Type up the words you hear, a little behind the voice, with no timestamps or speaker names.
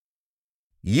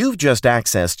You've just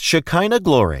accessed Shekinah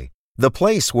Glory, the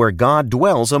place where God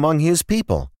dwells among His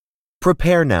people.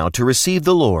 Prepare now to receive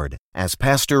the Lord as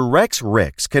Pastor Rex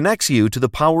Ricks connects you to the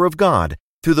power of God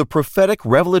through the prophetic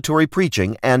revelatory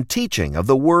preaching and teaching of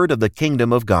the Word of the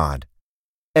Kingdom of God.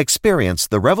 Experience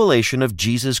the revelation of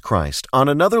Jesus Christ on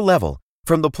another level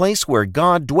from the place where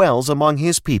God dwells among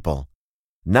His people.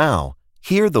 Now,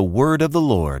 hear the Word of the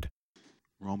Lord.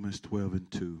 Romans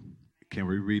 12:2. Can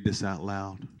we read this out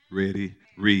loud? Ready?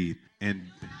 Read. And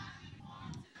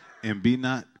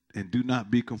do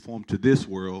not be conformed to this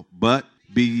world, but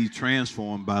be ye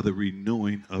transformed by the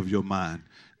renewing of your mind,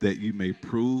 that you may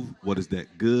prove what is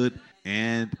that good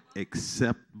and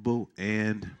acceptable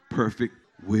and perfect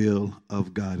will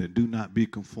of God. And do not be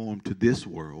conformed to this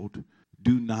world.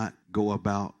 Do not go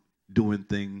about doing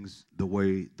things the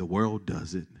way the world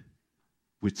does it.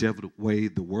 Whichever way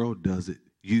the world does it,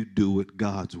 you do it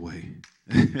God's way.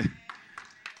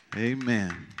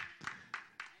 Amen.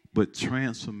 But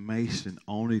transformation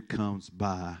only comes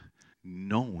by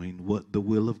knowing what the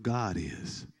will of God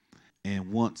is.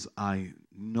 And once I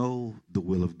know the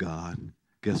will of God,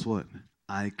 guess what?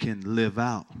 I can live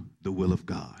out the will of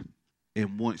God.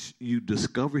 And once you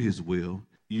discover His will,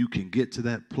 you can get to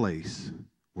that place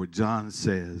where John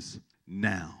says,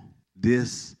 now,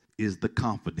 this is the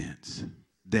confidence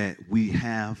that we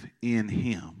have in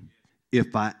Him.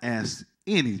 If I ask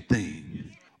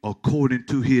anything according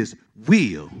to His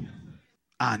will,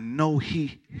 I know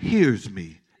He hears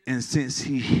me. And since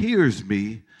He hears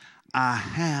me, I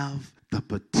have the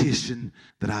petition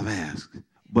that I've asked.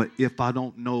 But if I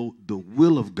don't know the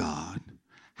will of God,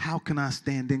 how can I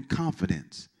stand in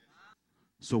confidence?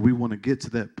 So we want to get to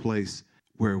that place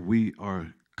where we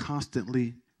are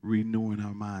constantly renewing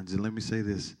our minds. And let me say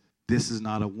this. This is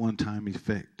not a one-time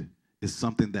effect. It's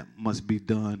something that must be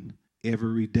done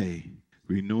every day.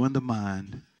 Renewing the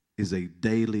mind is a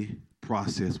daily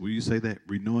process. Will you say that?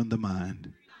 Renewing the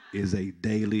mind is a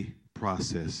daily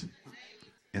process.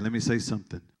 And let me say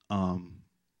something.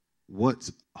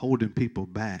 What's holding people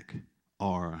back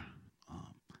are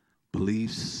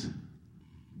beliefs,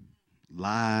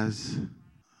 lies,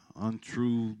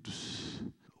 untruths,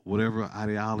 whatever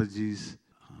ideologies.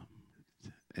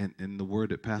 And the word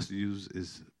that Pastor used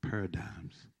is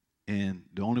paradigms. And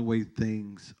the only way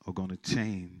things are going to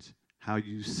change, how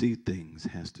you see things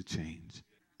has to change.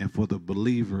 And for the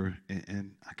believer,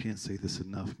 and I can't say this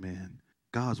enough, man,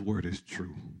 God's word is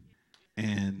true.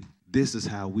 And this is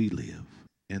how we live.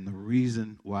 And the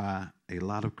reason why a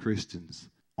lot of Christians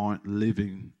aren't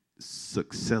living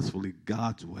successfully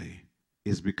God's way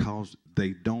is because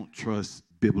they don't trust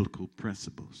biblical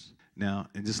principles. Now,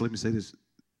 and just let me say this.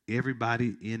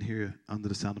 Everybody in here under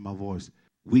the sound of my voice,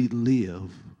 we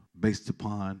live based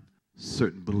upon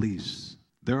certain beliefs.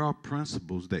 There are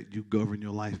principles that you govern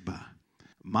your life by.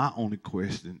 My only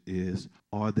question is,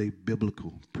 are they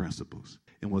biblical principles?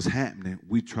 And what's happening,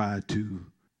 we try to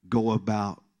go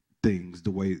about things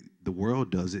the way the world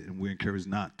does it, and we're encouraged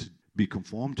not to be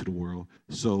conformed to the world.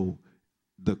 So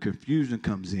the confusion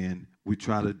comes in. We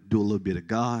try to do a little bit of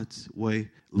God's way,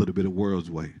 a little bit of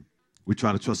world's way. We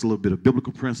try to trust a little bit of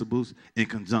biblical principles in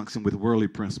conjunction with worldly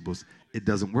principles. It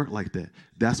doesn't work like that.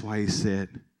 That's why He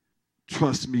said,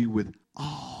 trust me with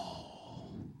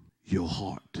all your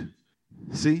heart.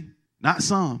 See, not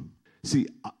some. See,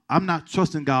 I'm not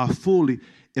trusting God fully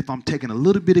if I'm taking a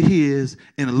little bit of His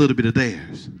and a little bit of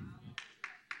theirs.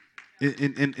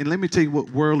 And let me tell you what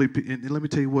let me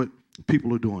tell you what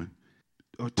people are doing.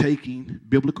 Are taking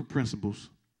biblical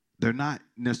principles. They're not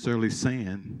necessarily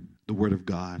saying the word of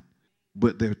God,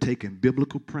 but they're taking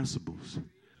biblical principles,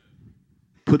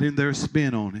 putting their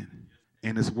spin on it,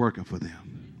 and it's working for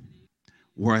them.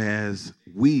 Whereas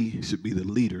we should be the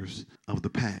leaders of the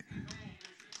pack.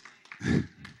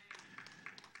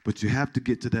 But you have to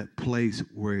get to that place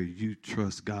where you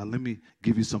trust God. Let me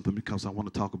give you something, because I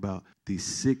want to talk about the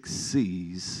 6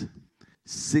 C's.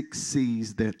 6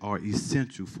 C's that are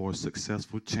essential for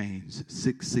successful change.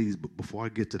 6 C's. But before I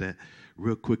get to that,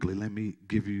 real quickly, let me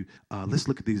give you, let's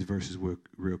look at these verses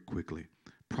real quickly.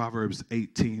 Proverbs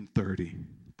 18:30.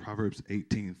 Proverbs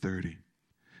 18:30.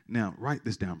 Now, write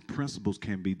this down. Principles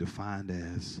can be defined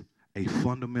as a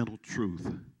fundamental truth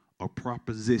or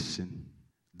proposition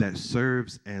that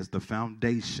serves as the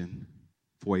foundation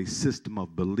for a system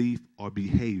of belief or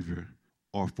behavior,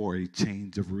 or for a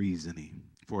change of reasoning.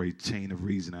 For a chain of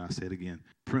reasoning. I'll say it again.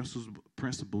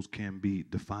 Principles can be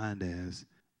defined as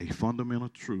a fundamental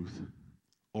truth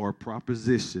or a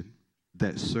proposition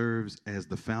that serves as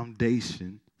the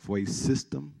foundation for a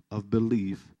system of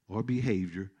belief or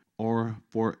behavior, or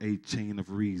for a chain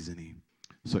of reasoning.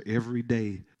 So every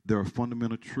day there are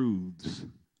fundamental truths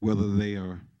whether they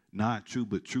are not true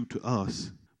but true to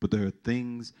us, but there are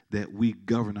things that we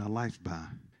govern our life by.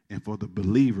 And for the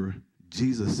believer,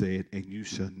 Jesus said, and you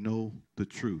shall know the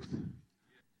truth.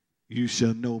 You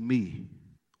shall know me.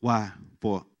 Why?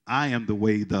 For I am the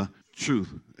way, the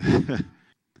truth.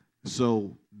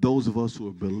 So those of us who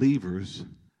are believers,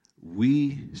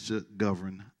 we should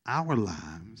govern our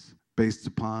lives based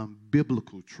upon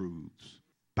biblical truths,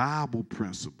 Bible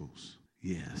principles.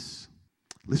 Yes.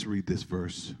 Let's read this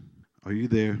verse. Are you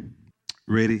there?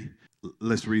 Ready?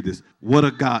 Let's read this. What a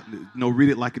God. No, read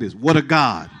it like it is. What a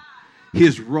God.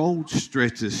 His road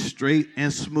stretches straight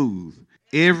and smooth.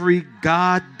 Every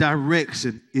God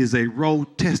direction is a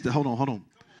road tested. Hold on.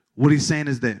 What he's saying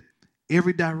is that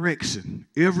every direction,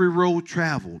 every road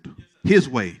traveled his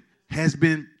way has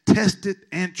been tested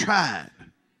and tried.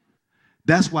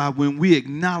 That's why when we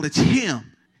acknowledge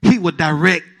him, he will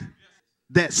direct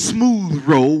that smooth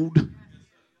road.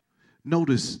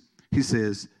 Notice he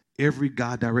says, every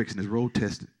God direction is road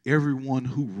tested. Everyone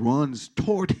who runs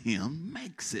toward him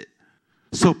makes it.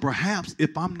 So perhaps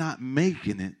if I'm not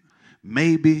making it,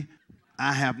 maybe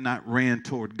I have not ran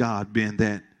toward God, being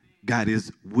that God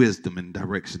is wisdom and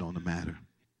direction on the matter.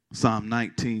 Psalm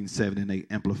 19, 7 and 8,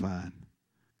 Amplified.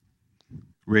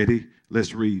 Ready?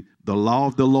 Let's read. The law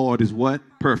of the Lord is what?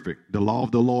 Perfect. The law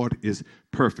of the Lord is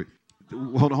perfect.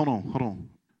 Hold on.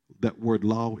 That word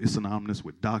law is synonymous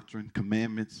with doctrine,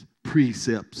 commandments,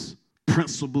 precepts,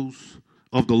 principles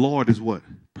of the Lord is what?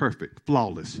 Perfect,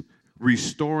 flawless,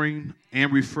 restoring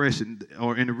and refreshing,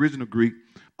 or in the original Greek,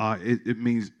 it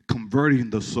means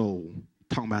converting the soul,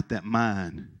 talking about that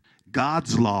mind.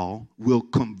 God's law will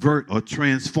convert or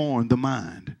transform the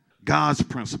mind. God's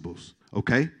principles,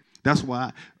 okay? That's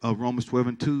why Romans 12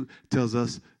 and 2 tells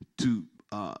us to,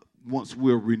 once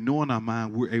we're renewing our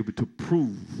mind, we're able to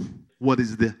prove what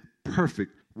is the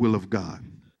perfect will of God.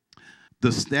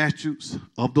 The statutes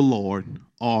of the Lord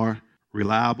are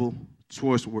reliable,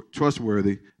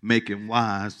 trustworthy, making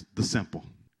wise the simple.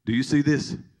 Do you see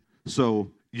this?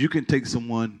 So you can take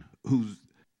someone who's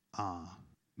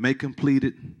may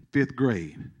completed 5th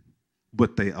grade,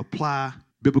 but they apply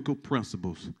biblical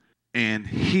principles, and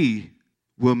he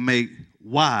will make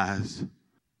wise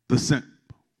the simple.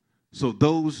 So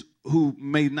those who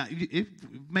may not, if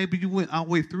maybe you went all the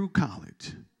way through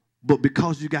college, but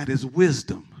because you got his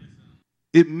wisdom,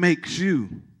 it makes you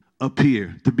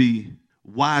appear to be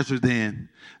wiser than,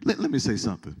 let me say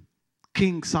something.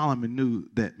 King Solomon knew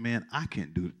that, man, I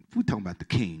can't do it. We're talking about the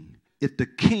king. If the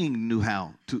king knew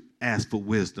how to ask for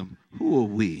wisdom, who are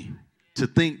we to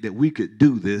think that we could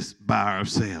do this by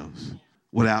ourselves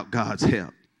without God's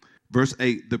help? Verse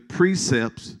 8, the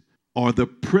precepts or the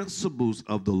principles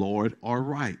of the Lord are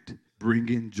right,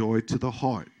 bringing joy to the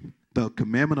heart. The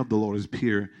commandment of the Lord is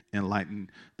pure, enlightening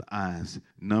the eyes.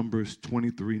 Numbers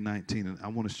 23:19. And I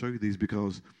want to show you these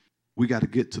because we got to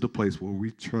get to the place where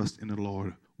we trust in the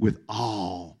Lord with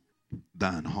all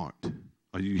thine heart.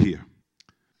 Are you here?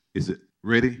 Is it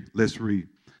ready? Let's read.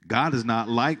 God is not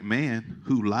like man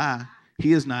who lie.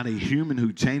 He is not a human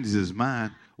who changes his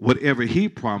mind. Whatever he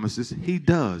promises, he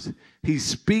does. He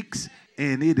speaks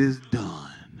and it is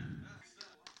done.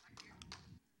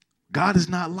 God is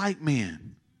not like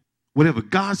man. Whatever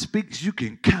God speaks, you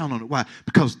can count on it. Why?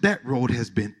 Because that road has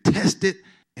been tested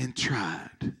and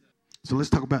tried. So let's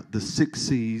talk about the 6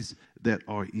 C's that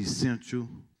are essential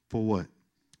for what?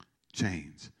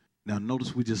 Change. Now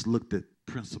notice we just looked at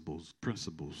principles,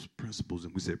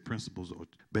 and we said principles are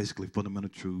basically fundamental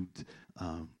truths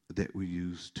that we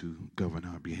use to govern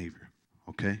our behavior,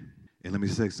 okay? And let me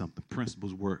say something.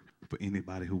 Principles work for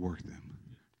anybody who works them.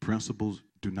 Principles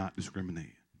do not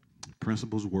discriminate.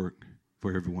 Principles work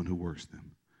for everyone who works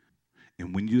them.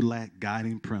 And when you lack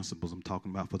guiding principles, I'm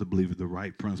talking about for the believer, the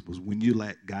right principles. When you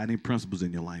lack guiding principles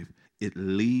in your life, it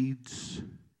leads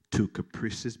to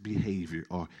capricious behavior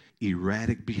or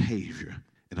erratic behavior.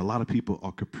 And a lot of people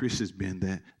are capricious, being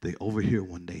that they over here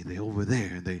one day, they over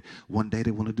there, and one day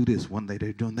they want to do this, one day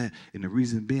they're doing that. And the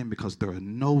reason being because there are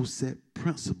no set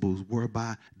principles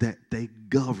whereby that they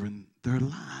govern their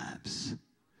lives.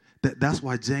 That's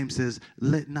why James says,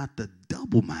 let not the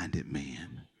double-minded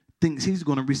man thinks he's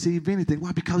going to receive anything.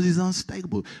 Why? Because he's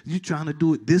unstable. You're trying to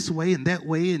do it this way and that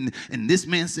way, and this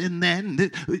man said that.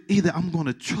 And either I'm going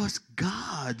to trust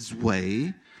God's way.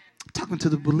 I'm talking to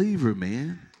the believer,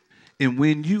 man. And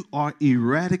when you are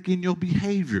erratic in your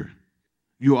behavior,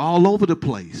 you're all over the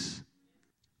place.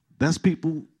 That's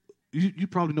people, you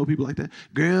probably know people like that.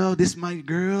 Girl, this my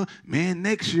girl. Man,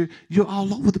 next year, you're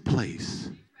all over the place.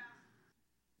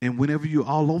 And whenever you're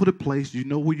all over the place, you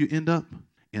know where you end up?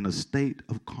 In a state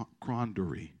of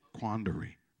quandary,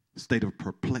 state of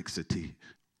perplexity.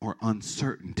 or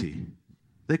uncertainty.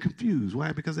 They're confused.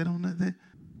 Why? Because they don't know that.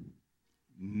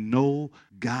 No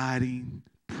guiding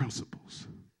principles.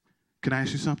 Can I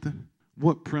ask you something?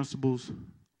 What principles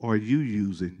are you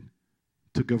using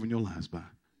to govern your lives by?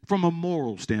 From a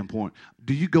moral standpoint,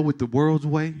 do you go with the world's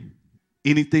way?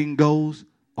 Anything goes?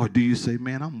 Or do you say,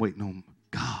 man, I'm waiting on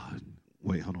God?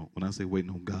 Wait, hold on. When I say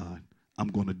waiting on God, I'm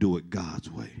going to do it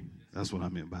God's way. That's what I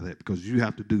meant by that, because you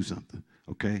have to do something,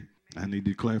 okay? I need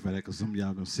to clarify that because some of y'all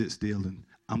are going to sit still and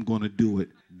I'm going to do it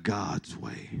God's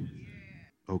way,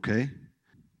 okay?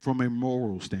 From a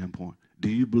moral standpoint, do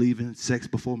you believe in sex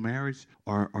before marriage,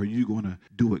 or are you going to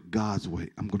do it God's way?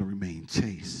 I'm going to remain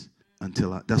chaste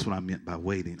until that's what I meant by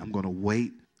waiting. I'm going to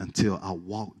wait until I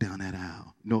walk down that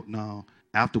aisle. No,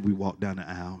 after we walk down the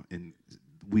aisle and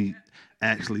we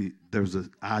actually,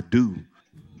 I do.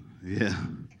 Yeah.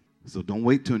 So don't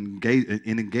wait to engage.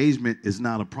 An engagement is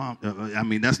not a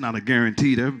problem. That's not a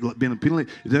guarantee.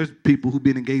 There's people who've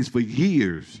been engaged for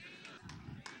years.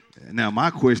 Now,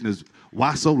 my question is,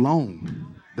 why so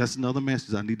long? That's another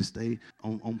message. I need to stay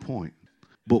on point.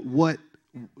 But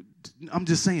I'm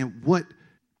just saying, what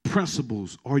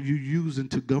principles are you using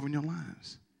to govern your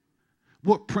lives?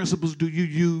 What principles do you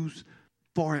use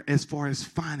as far as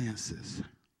finances?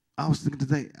 I was thinking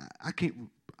today,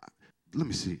 let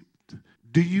me see.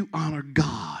 Do you honor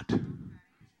God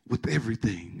with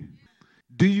everything?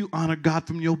 Do you honor God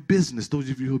from your business, those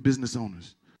of you who are business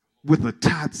owners, with a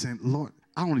tithe saying, Lord,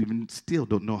 still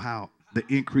don't know how the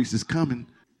increase is coming,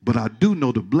 but I do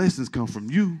know the blessings come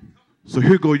from you. So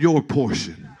here go your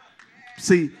portion.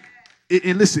 See,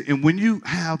 and listen, and when you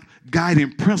have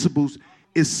guiding principles,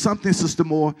 it's something, Sister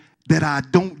Moore, that I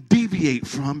don't deviate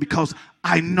from because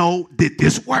I know that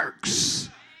this works.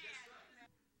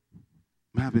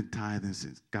 I've been tithing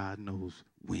since God knows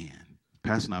when.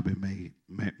 Pastor and I have been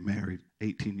married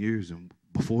 18 years, and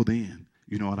before then,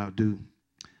 you know what I would do?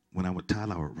 When I would tithe,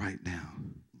 I would write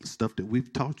down the stuff that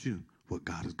we've taught you, what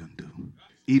God is going to do.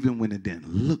 Even when it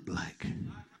didn't look like,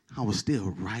 I was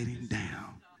still writing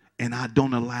down. And I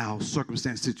don't allow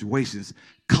circumstance situations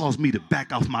cause me to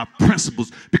back off my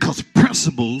principles, because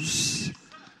principles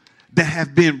that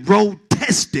have been road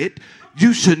tested,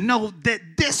 you should know that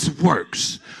this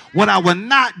works. What I will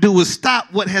not do is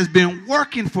stop what has been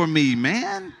working for me,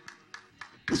 man.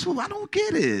 That's what I don't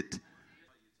get it.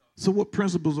 So what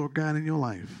principles are guiding your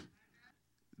life?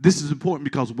 This is important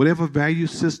because whatever value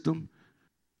system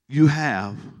you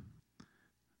have,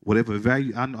 whatever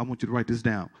value, I want you to write this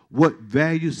down. What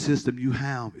value system you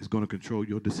have is going to control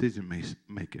your decision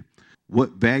making.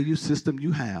 What value system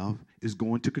you have is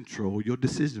going to control your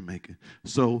decision making.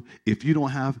 So if you don't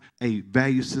have a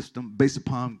value system based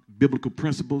upon biblical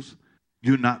principles,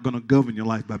 you're not going to govern your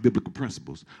life by biblical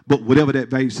principles. But whatever that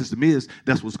value system is,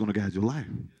 that's what's going to guide your life.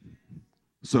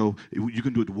 So you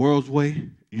can do it the world's way,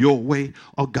 your way,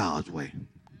 or God's way.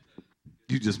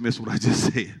 You just missed what I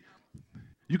just said.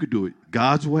 You could do it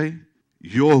God's way,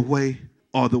 your way,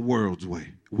 or the world's way.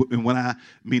 And when I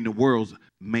mean the world's,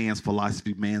 man's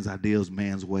philosophy, man's ideals,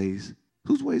 man's ways.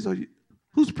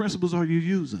 Whose principles are you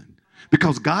using?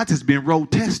 Because God's has been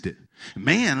road tested.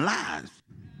 Man lies.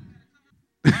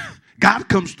 God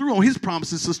comes through on his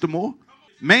promises, Sister Moore.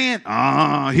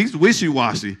 Man, he's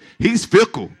wishy-washy. He's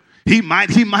fickle. He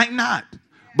might not.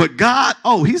 But God,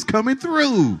 he's coming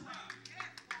through.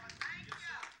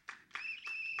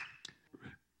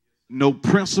 No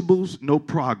principles, no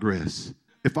progress.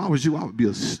 If I was you, I would be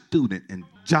a student and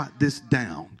jot this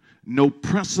down. No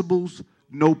principles,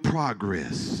 no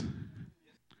progress.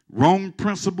 Wrong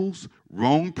principles,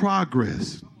 wrong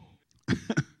progress.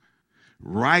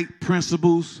 Right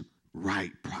principles,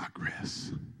 right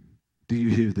progress. Do you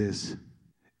hear this?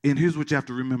 And here's what you have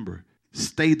to remember.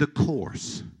 Stay the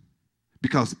course.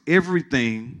 Because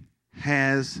everything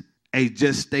has a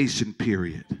gestation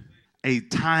period, a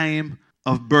time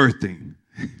of birthing.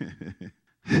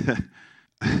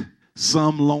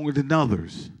 Some longer than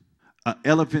others. An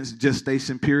elephant's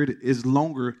gestation period is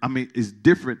is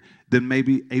different than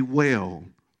maybe a whale,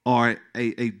 or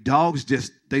a dog's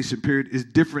gestation period is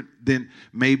different than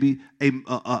maybe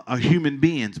a human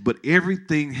being's. But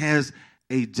everything has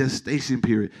a gestation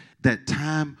period, that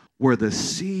time where the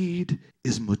seed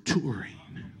is maturing.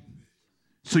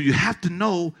 So you have to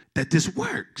know that this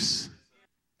works.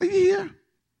 Are you here?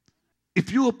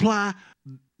 If you apply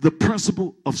the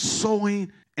principle of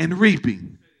sowing and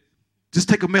reaping, just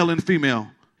take a male and a female.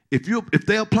 If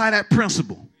they apply that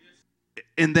principle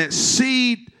and that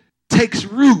seed takes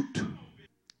root,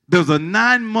 there's a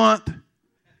 9-month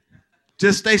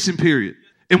gestation period.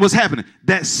 And what's happening?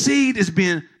 That seed is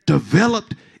being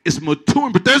developed, it's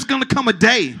maturing, but there's going to come a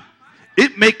day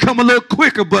It may come a little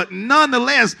quicker, but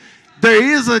nonetheless, there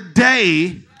is a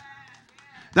day.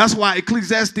 That's why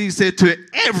Ecclesiastes said to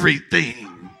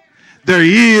everything, there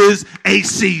is a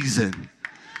season.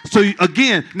 So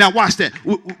again, now watch that.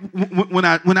 When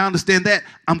I understand that,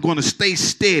 I'm going to stay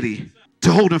steady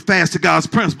to holding fast to God's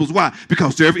principles. Why?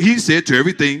 Because he said to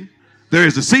everything, there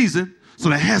is a season. So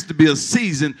there has to be a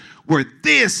season where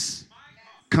this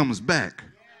comes back.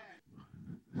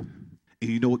 And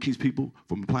you know what keeps people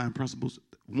from applying principles?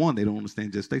 One, they don't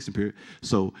understand gestation period.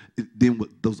 So then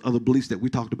with those other beliefs that we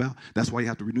talked about, that's why you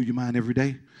have to renew your mind every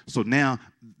day. So now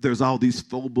there's all these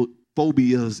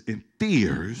phobias and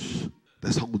fears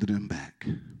that's holding them back.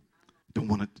 Don't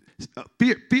want to.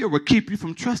 Fear will keep you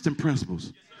from trusting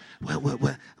principles. Well,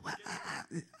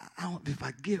 I don't, if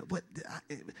I give,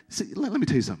 see, let me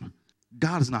tell you something.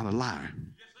 God is not a liar.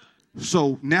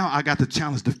 So now I got to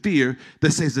challenge the fear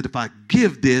that says that if I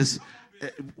give this,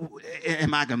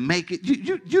 am I going to make it?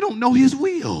 You don't know his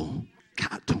will.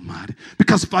 God almighty.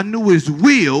 Because if I knew his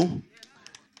will,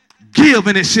 give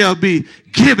and it shall be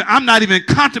given. I'm not even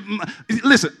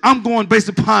listen, I'm going based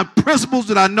upon principles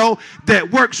that I know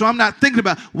that work. So I'm not thinking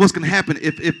about what's going to happen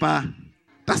if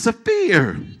that's a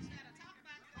fear.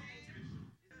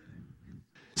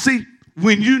 See,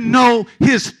 when you know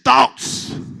his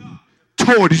thoughts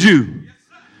towards you,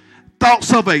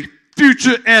 thoughts of a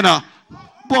future and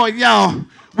y'all,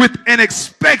 with an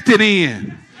expected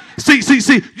end.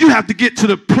 See, you have to get to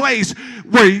the place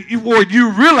where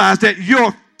you realize that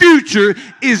your future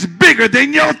is bigger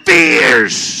than your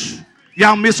fears.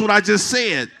 Y'all miss what I just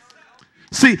said.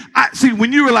 See,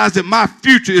 when you realize that my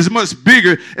future is much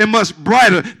bigger and much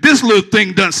brighter, this little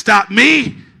thing doesn't stop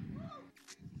me.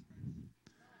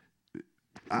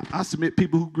 I submit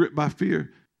people who grip by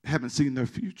fear haven't seen their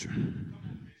future.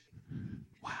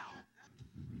 Wow.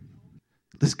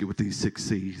 Let's get with these 6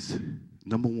 C's.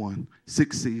 Number 1,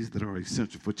 6 C's that are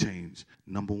essential for change.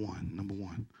 Number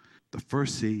one. The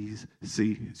first C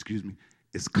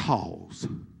is cause.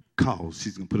 Cause.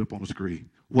 She's going to put it up on the screen.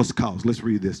 What's cause? Let's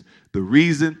read this. The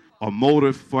reason or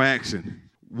motive for action.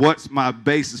 What's my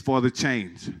basis for the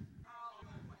change?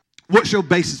 What's your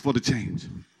basis for the change?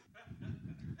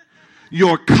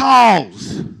 Your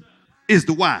cause is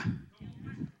the why.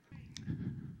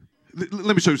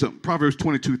 Let me show you something. Proverbs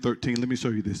 22:13. Let me show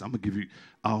you this. I'm going to give you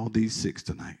all these 6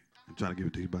 tonight. I'm trying to give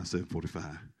it to you by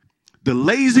 7:45. The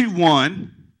lazy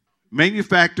one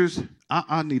manufactures.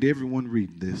 I need everyone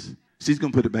reading this. She's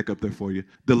going to put it back up there for you.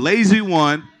 The lazy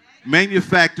one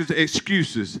manufactures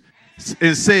excuses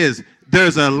and says,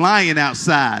 there's a lion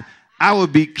outside. I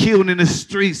would be killed in the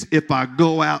streets if I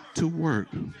go out to work.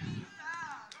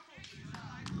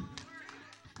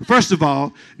 First of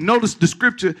all, notice the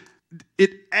scripture,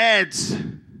 it adds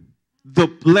the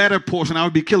latter portion. I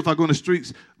would be killed if I go in the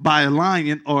streets by a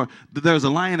lion, or there's a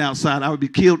lion outside. I would be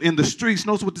killed in the streets.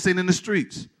 Notice what they're saying in the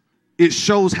streets. It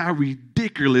shows how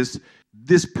ridiculous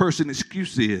this person's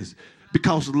excuse is,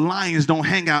 because lions don't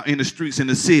hang out in the streets in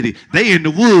the city. They in the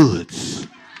woods.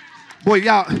 Boy,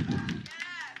 y'all.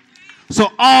 So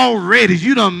already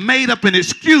you done made up an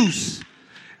excuse.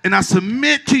 And I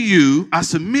submit to you,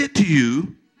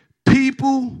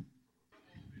 people,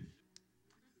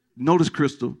 notice,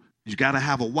 Crystal, you got to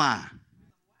have a why.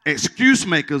 Excuse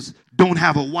makers don't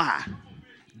have a why.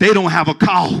 They don't have a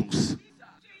cause.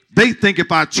 They think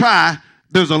if I try,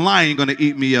 there's a lion going to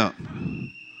eat me up.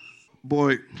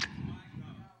 Boy,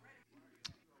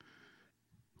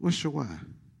 what's your why?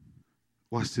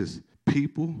 Watch this.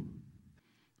 People,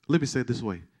 let me say it this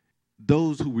way.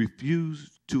 Those who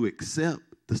refuse to accept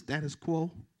the status quo,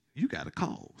 you got a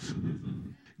cause.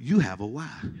 You have a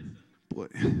why. Boy,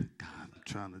 God, I'm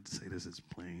trying to say this as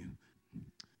plain.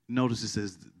 Notice it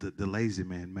says the lazy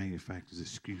man manufactures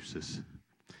excuses.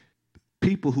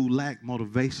 People who lack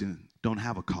motivation don't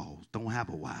have a cause, don't have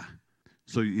a why.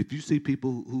 So if you see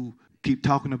people who keep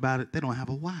talking about it, they don't have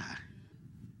a why.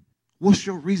 What's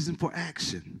your reason for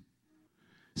action?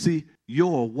 See,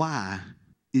 your why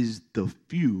is the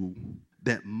fuel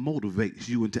that motivates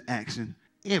you into action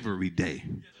every day.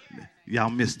 Y'all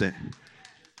missed that.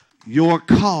 Your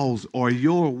cause or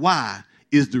your why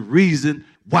is the reason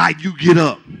why you get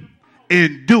up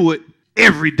and do it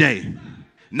every day.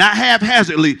 Not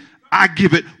haphazardly, I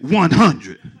give it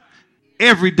 100.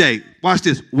 Every day. Watch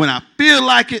this. When I feel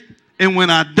like it and when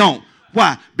I don't.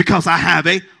 Why? Because I have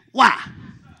a why.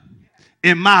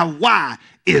 And my why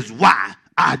is why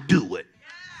I do it.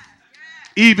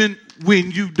 Even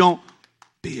when you don't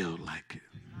feel like it.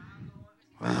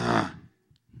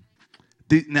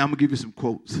 Now I'm going to give you some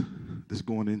quotes that's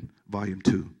going in volume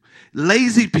 2.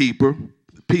 Lazy people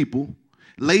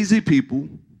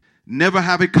never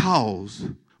have a cause,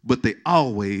 but they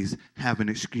always have an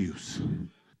excuse.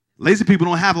 Lazy people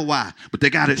don't have a why, but they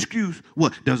got an excuse.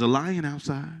 What? There's a lion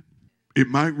outside. It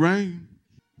might rain.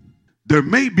 There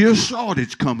may be a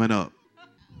shortage coming up.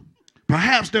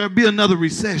 Perhaps there'll be another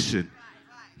recession.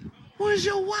 Where's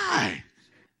your why?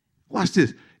 Watch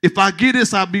this. If I get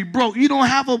this, I'll be broke. You don't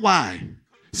have a why.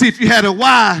 See, if you had a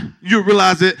why, you'll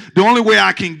realize that the only way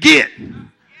I can get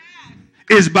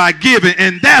is by giving,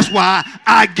 and that's why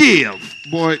I give.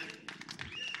 Boy,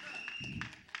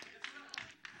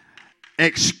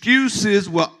 excuses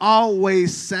will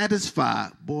always satisfy,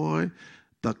 boy,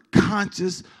 the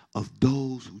conscience of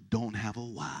those who don't have a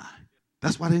why.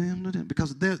 That's why they didn't do that,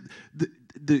 because the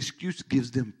excuse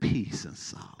gives them peace and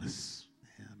solace.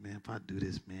 Yeah, man, if I do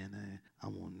this, man, I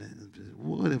want that.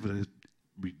 Whatever the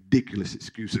ridiculous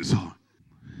excuses are.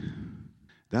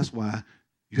 That's why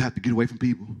you have to get away from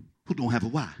people who don't have a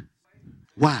why.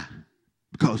 Why?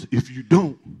 Because if you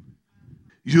don't,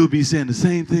 you'll be saying the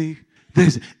same thing. They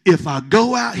say, if I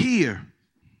go out here,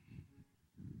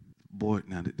 boy,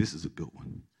 now this is a good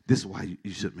one. This is why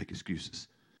you shouldn't make excuses.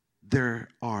 There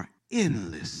are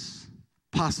endless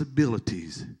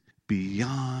possibilities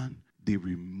beyond the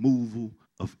removal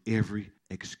of every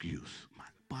excuse.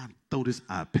 My, throw this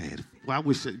iPad. Well, I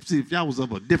wish, see, if y'all was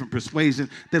of a different persuasion,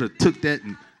 they'd have took that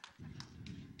and.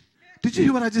 Did you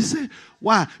hear what I just said?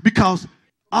 Why? Because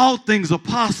all things are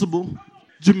possible,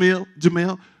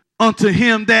 Jamel, unto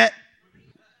him that,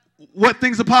 what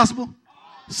things are possible?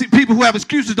 See, people who have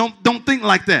excuses don't think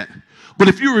like that. But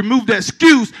if you remove that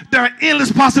excuse, there are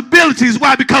endless possibilities.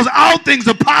 Why? Because all things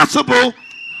are possible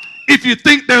if you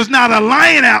think there's not a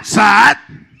lion outside.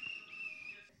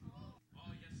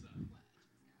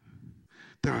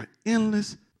 There are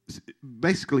endless,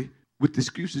 basically, with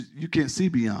excuses, you can't see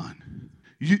beyond.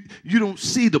 You don't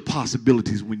see the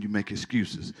possibilities when you make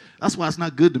excuses. That's why it's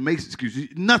not good to make excuses.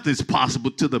 Nothing's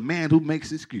possible to the man who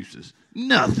makes excuses.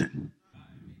 Nothing.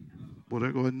 Well,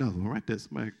 there go another one. Write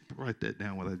that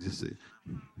down, what I just said.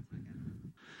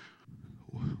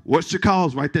 What's your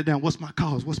cause? Write that down. What's my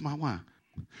cause? What's my why?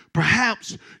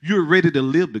 Perhaps you're ready to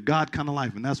live the God kind of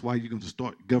life, and that's why you're going to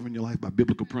start governing your life by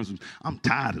biblical principles. I'm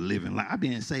tired of living like I've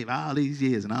been saved all these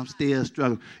years, and I'm still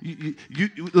struggling.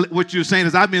 What you're saying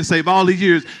is I've been saved all these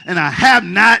years, and I have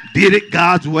not did it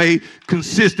God's way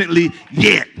consistently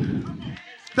yet.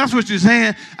 That's what you're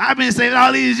saying. I've been saved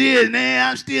all these years, man.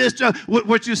 I'm still struggling.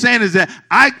 What you're saying is that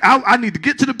I need to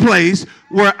get to the place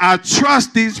where I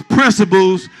trust these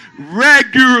principles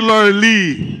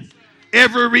regularly,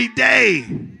 every day.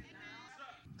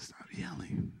 Stop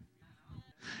yelling.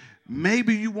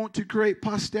 Maybe you want to create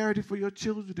posterity for your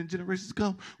children and generations to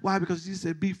come. Why? Because Jesus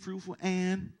said, be fruitful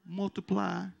and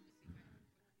multiply.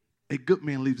 A good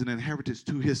man leaves an inheritance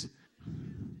to his,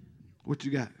 what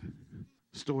you got?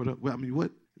 Stored up. Well, I mean,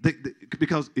 what?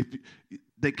 Because if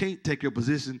they can't take your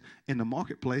position in the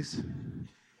marketplace,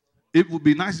 it would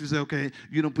be nice if you say, okay,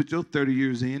 you don't put your 30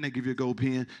 years in, they give you a gold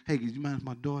pen. Hey, do you mind if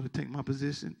my daughter take my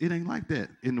position? It ain't like that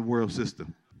in the world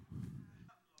system.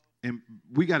 And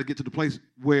we got to get to the place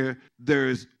where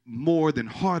there's more than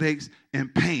heartaches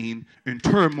and pain and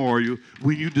turmoil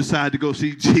when you decide to go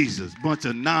see Jesus. Bunch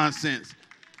of nonsense.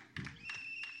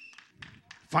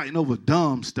 Fighting over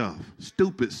dumb stuff,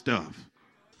 stupid stuff.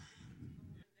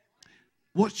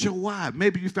 What's your why?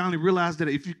 Maybe you finally realize that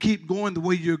if you keep going the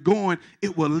way you're going,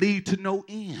 it will lead to no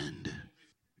end.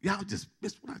 Y'all just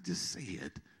missed what I just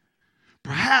said.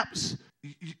 Perhaps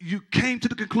you came to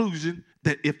the conclusion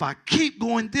that if I keep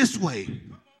going this way,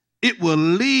 it will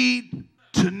lead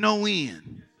to no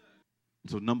end.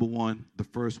 So number one, the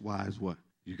first why is what?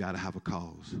 You got to have a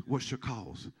cause. What's your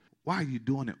cause? Why are you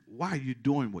doing it? Why are you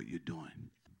doing what you're doing?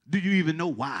 Do you even know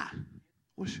why?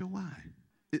 What's your why?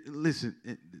 Listen,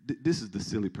 this is the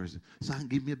silly person. So I can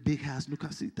give me a big house, new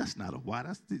car. See, that's not a why.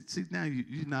 See, now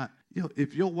you're not,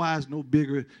 if your why is no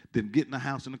bigger than getting a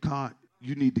house and a car,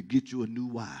 you need to get you a new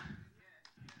why.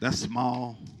 That's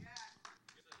small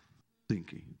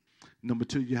thinking. Number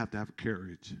two, you have to have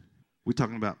courage. We're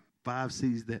talking about 5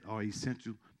 C's that are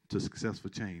essential to successful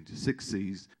change. 6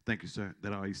 C's, thank you, sir,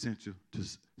 that are essential to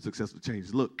successful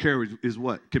change. Look, courage is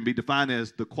what? Can be defined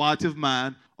as the quality of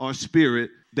mind or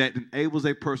spirit that enables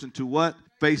a person to what?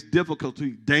 Face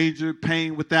difficulty, danger,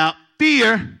 pain without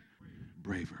fear,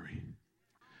 bravery.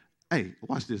 Hey,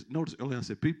 watch this. Notice earlier I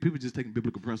said people just taking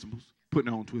biblical principles,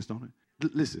 putting their own twist on it.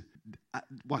 Listen,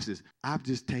 watch this. I've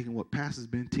just taken what pastor's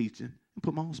been teaching and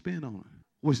put my own spin on it.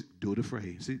 What's it? Do it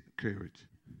afraid. See, courage.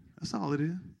 That's all it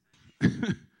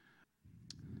is.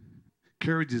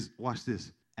 Courage is, watch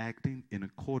this, acting in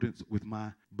accordance with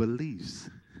my beliefs.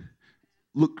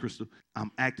 Look, Crystal,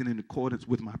 I'm acting in accordance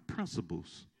with my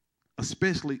principles.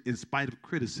 especially in spite of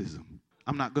criticism.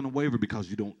 I'm not going to waver because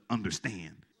you don't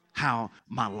understand how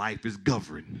my life is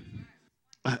governed.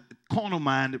 A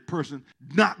carnal-minded person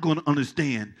not going to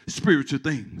understand spiritual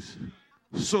things.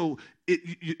 So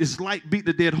it's like beating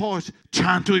a dead horse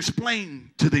trying to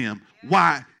explain to them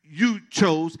why you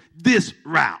chose this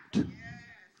route.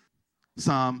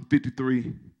 Psalm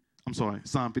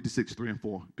 56, 3 and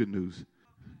 4. Good news.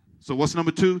 So what's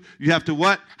number 2? You have to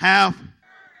what? Have.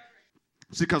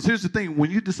 See, because here's the thing. When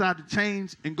you decide to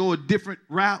change and go a different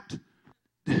route,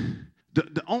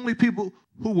 the only people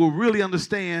who will really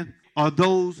understand are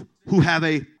those who have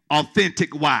a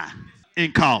authentic why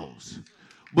and cause.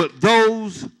 But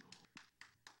those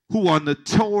who are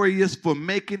notorious for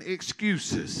making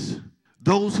excuses,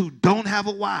 those who don't have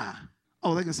a why,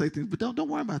 oh, they can say things, but don't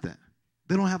worry about that.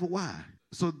 They don't have a why.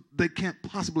 So they can't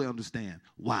possibly understand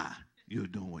why you're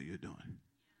doing what you're doing.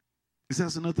 So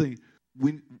that's another thing.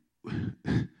 When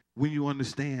you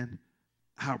understand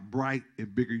how bright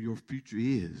and bigger your future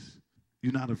is,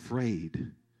 you're not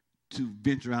afraid to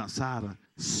venture outside of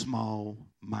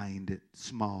small-minded,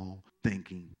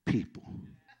 small-thinking people.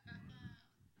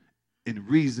 And the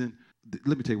reason,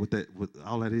 let me tell you what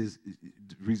all that is,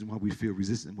 the reason why we feel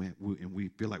resistant and we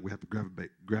feel like we have to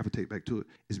gravitate back to it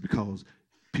is because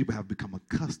people have become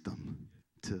accustomed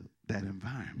to that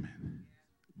environment.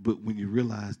 But when you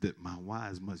realize that my why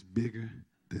is much bigger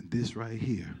than this right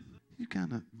here, you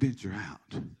kind of venture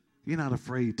out. You're not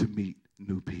afraid to meet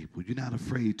new people. You're not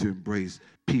afraid to embrace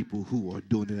people who are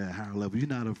doing it at a higher level. You're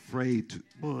not afraid to,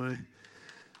 boy.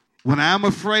 When I'm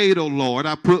afraid, oh Lord,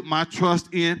 I put my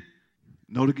trust in,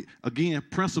 note again,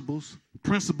 principles.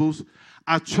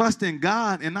 I trust in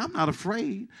God and I'm not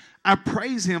afraid. I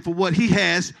praise him for what he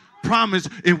has promised,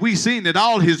 and we've seen that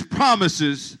all his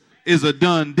promises is a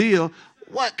done deal.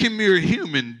 What can mere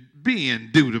human being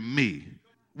do to me?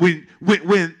 When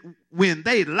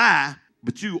they lie,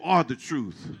 but you are the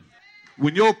truth.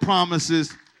 When your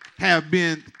promises have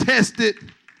been tested,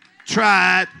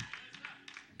 tried,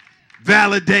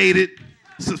 validated,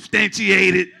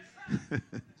 substantiated,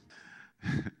 and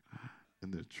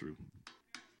they're true.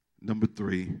 Number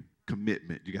 3,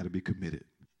 commitment. You got to be committed.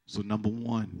 So number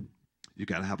 1, you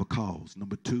got to have a cause.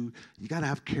 Number 2, you got to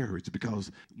have courage,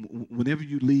 because whenever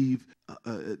you leave,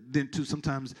 then too,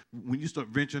 sometimes when you start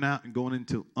venturing out and going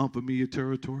into unfamiliar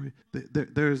territory,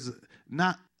 there's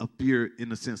not a fear in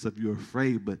the sense of you're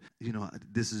afraid, but, you know,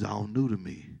 this is all new to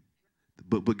me.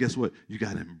 But guess what? You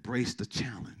got to embrace the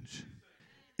challenge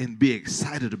and be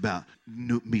excited about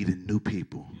meeting new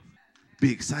people.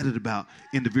 Be excited about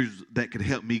individuals that could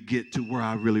help me get to where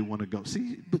I really want to go.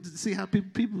 See how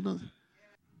people know.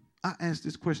 I asked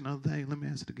this question the other day. Let me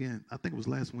ask it again. I think it was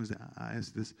last Wednesday. I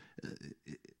asked this.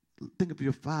 Think of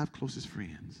your 5 closest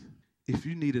friends. If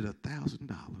you needed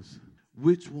 $1,000,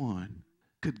 which one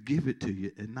could give it to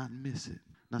you and not miss it?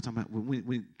 Not talking about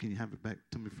when can you have it back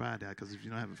to me Friday? Because if you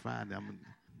don't have it Friday,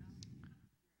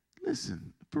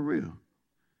 listen for real.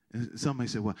 And somebody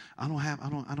said, "Well, I don't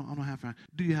have Friday."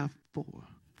 Do you have 4?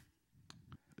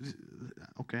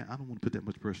 Okay, I don't want to put that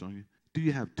much pressure on you. Do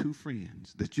you have 2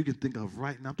 friends that you can think of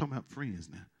right now? I'm talking about friends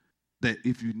now. That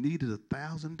if you needed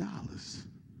 $1,000,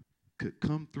 could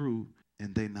come through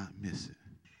and they not miss it.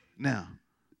 Now,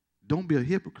 don't be a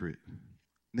hypocrite.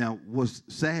 Now, what's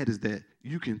sad is that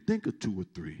you can think of 2 or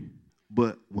 3,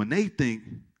 but when they think,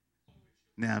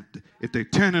 now, if they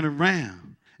turn it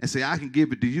around and say, "I can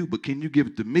give it to you, but can you give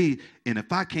it to me?" And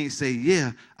if I can't say,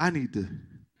 "Yeah," I need to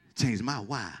change my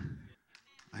why.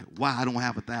 Like, why I don't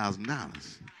have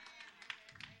 $1,000.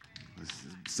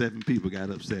 7 people got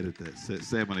upset at that.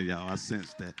 7 of y'all, I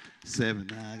sensed that.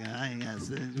 7, I ain't got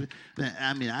 7.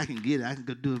 I mean, I can get it. I can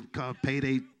go do it called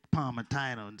payday palmer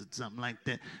title or something like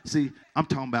that. See, I'm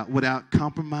talking about without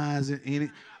compromising any.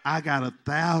 I got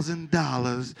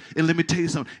 $1,000, and let me tell you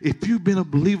something. If you've been a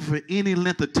believer for any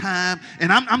length of time,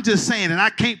 and I'm just saying, and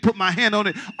I can't put my hand on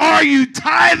it, are you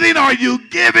tithing? Are you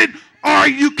giving? Are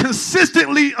you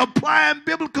consistently applying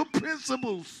biblical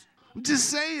principles? I'm just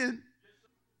saying.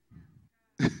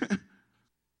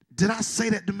 Did I say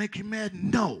that to make you mad?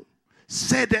 No.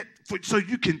 Said that so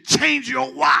you can change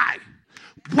your why.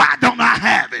 Why don't I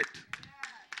have it?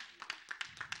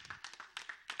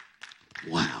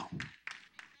 Wow.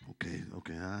 Okay.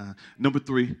 Number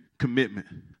 3, commitment.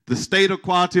 The state or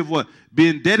quality of what?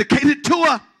 Being dedicated to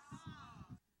a.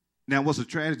 Now, what's a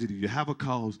tragedy? You have a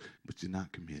cause, but you're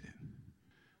not committed.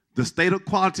 The state or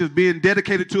quality of being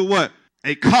dedicated to a what?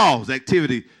 A cause,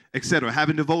 activity, etc.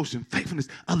 Having devotion, faithfulness,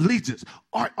 allegiance.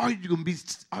 Are you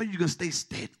gonna stay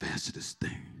steadfast to this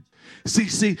thing?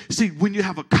 See, when you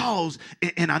have a cause,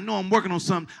 and I know I'm working on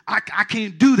something, I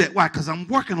can't do that. Why? Because I'm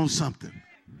working on something.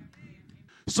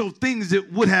 So things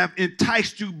that would have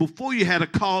enticed you before you had a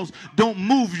cause don't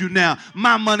move you now.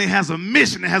 My money has a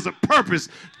mission. It has a purpose.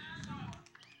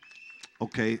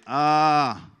 Okay.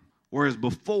 Whereas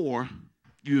before,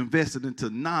 you invested into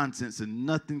nonsense and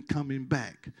nothing coming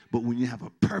back. But when you have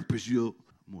a purpose, you're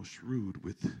more shrewd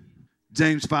with it.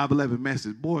 James 5:11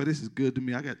 message. Boy, this is good to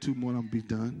me. I got 2 more and I'm going to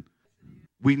be done.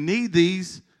 We need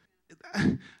these.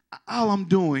 All I'm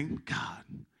doing, God,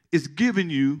 is giving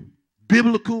you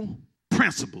biblical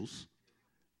principles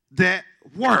that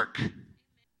work.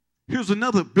 Here's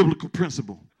another biblical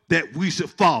principle that we should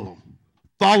follow.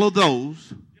 Follow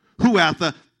those who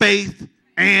after faith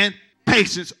and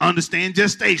patience, understand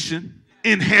gestation,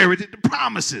 inherited the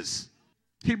promises.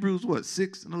 Hebrews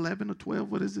 6 and 11 or 12,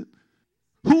 what is it?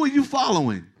 Who are you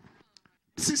following?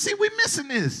 See, we're missing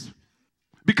this.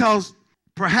 Because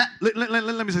perhaps, let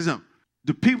me say something.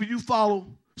 The people you follow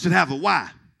should have a why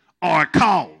or a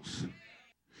cause.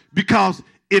 Because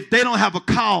if they don't have a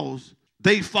cause,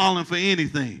 they falling for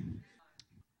anything.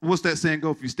 What's that saying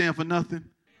go? If you stand for nothing,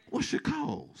 what's your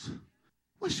cause?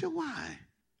 What's your why?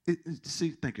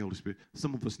 See, thank you, Holy Spirit.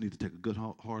 Some of us need to take a good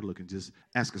hard look and just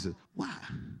ask ourselves, why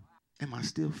am I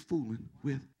still fooling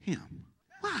with him?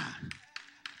 Why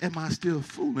am I still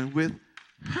fooling with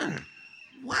her?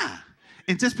 Why?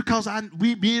 And just because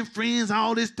we being friends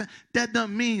all this time, that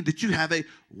doesn't mean that you have a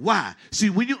why. See,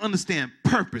 when you understand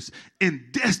purpose and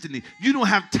destiny, you don't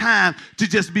have time to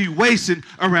just be wasting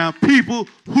around people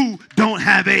who don't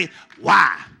have a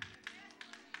why.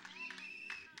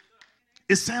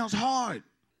 It sounds hard.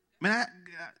 Man,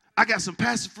 I got some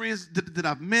pastor friends that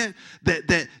I've met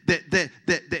that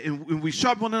and we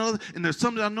sharp one another, and there's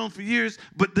some that I've known for years,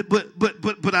 but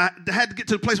I had to get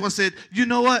to the place where I said, you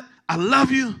know what? I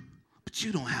love you, but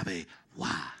you don't have a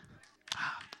why.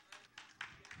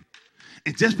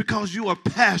 And just because you are a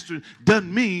pastor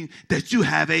doesn't mean that you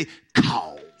have a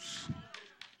cause.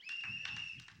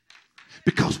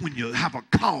 Because when you have a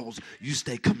cause, you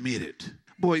stay committed.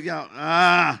 Boy,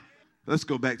 y'all, let's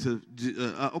go back to,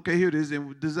 okay, here it is. And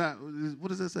what does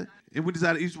that say? And we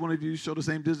desire each one of you show the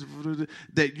same discipline,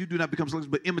 that you do not become slaves,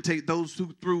 but imitate those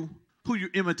who you're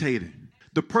imitating.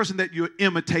 The person that you're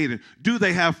imitating, do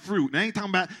they have fruit? Now, I ain't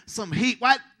talking about some heat.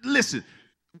 Why? Listen,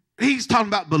 he's talking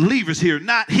about believers here,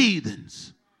 not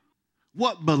heathens.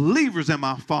 What believers am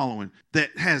I following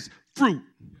that has fruit?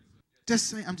 Just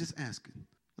saying, I'm just asking.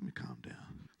 Let me calm down.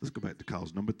 Let's go back to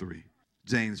cause number 3,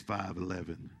 James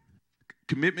 5:11.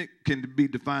 Commitment can be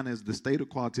defined as the state or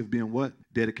quality of being what?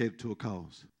 Dedicated to a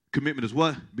cause. Commitment is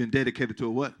what? Being dedicated to a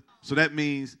what? So that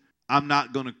means I'm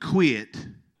not going to quit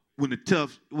when the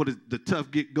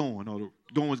tough get going or the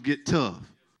goings get tough.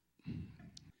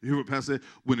 You hear what Pastor said?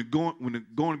 When the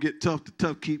going get tough, the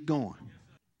tough keep going.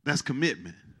 That's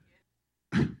commitment.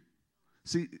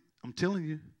 See, I'm telling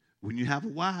you, when you have a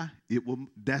why,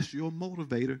 that's your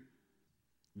motivator.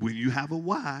 When you have a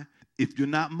why, if you're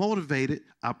not motivated,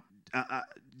 I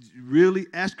really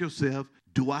ask yourself,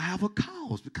 do I have a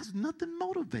cause? Because nothing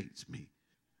motivates me.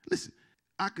 Listen,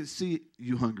 I could see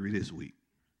you hungry this week,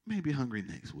 maybe hungry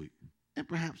next week, and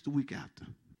perhaps the week after.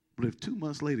 But if 2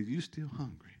 months later you're still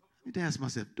hungry, I need to ask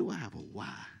myself, do I have a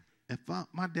why?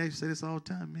 My dad used to say this all the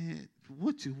time, man,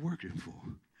 what you working for?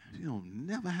 You don't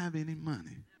never have any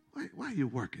money. Why are you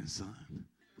working, son?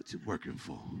 What you working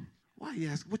for? Why you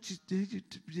ask? What you did?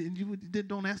 You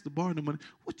don't ask to borrow the money.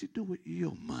 What you do with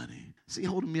your money? See,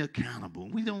 holding me accountable.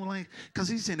 We don't because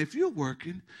he's saying if you're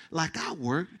working like I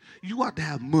work, you ought to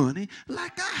have money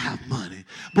like I have money.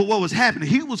 But what was happening?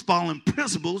 He was following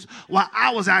principles while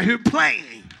I was out here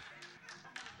playing.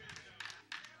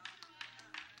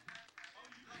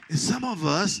 And some of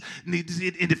us need to,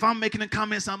 and if I'm making the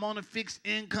comments, I'm on a fixed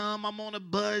income, I'm on a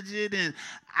budget, and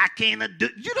I can't do,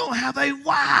 you don't have a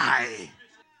why.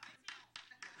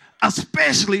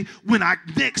 Especially when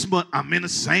next month I'm in the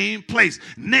same place.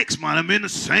 Next month I'm in the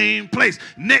same place.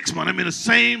 Next month I'm in the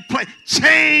same place.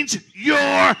 Change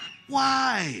your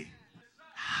why.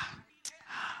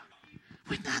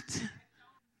 We're not.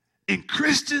 And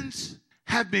Christians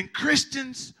have been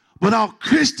Christians, but all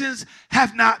Christians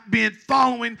have not been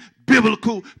following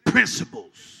biblical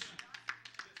principles.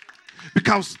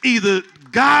 Because either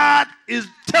God is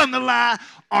telling the lie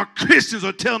or Christians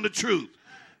are telling the truth.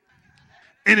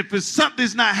 And if it's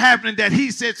something's not happening that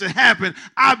he said to happen,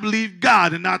 I believe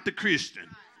God and not the Christian.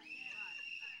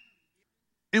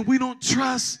 And we don't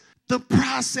trust the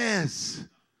process.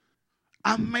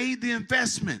 I made the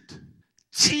investment.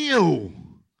 Chill.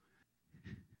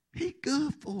 He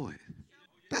good for it.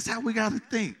 That's how we got to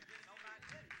think.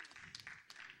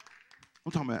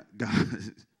 I'm talking about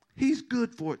God. He's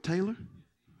good for it, Taylor.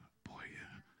 Boy,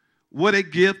 yeah. What a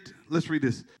gift. let's read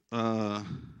this.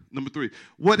 Number 3.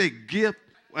 What a gift,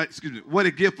 what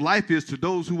a gift life is to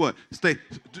those who what?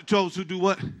 Those who do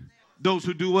what? Those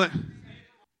who do what?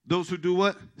 Those who do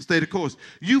what? Stay the course.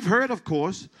 You've heard, of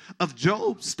course, of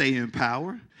Job's stay in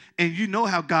power, and you know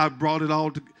how God brought it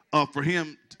all for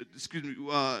him.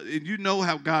 And you know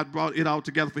how God brought it all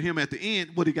together for him at the end.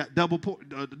 What he got double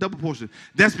portion.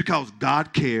 That's because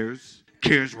God cares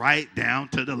right down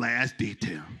to the last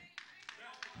detail.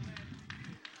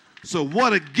 So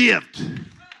what a gift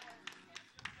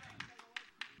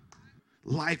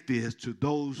life is to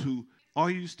those who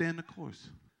are you staying the course.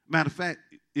 Matter of fact,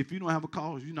 if you don't have a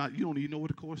cause, you don't even know what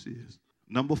the course is.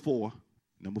 Number four.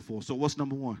 So what's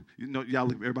number 1? You know,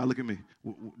 everybody look at me.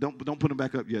 Don't put them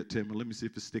back up yet, Tim. Let me see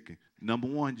if it's sticking. Number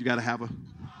 1, you gotta have a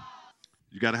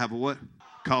what?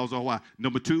 Cause or why.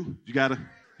 Number 2, you gotta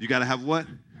have what?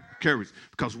 Courage.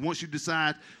 Because once you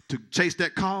decide to chase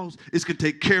that cause, it's gonna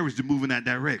take courage to move in that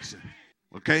direction.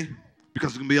 Okay?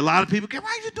 Because there's gonna be a lot of people. Why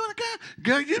are you doing it, girl?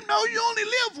 Girl, you know you only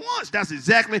live once. That's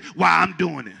exactly why I'm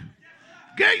doing it.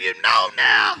 Girl, you know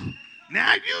now.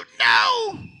 Now you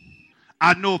know.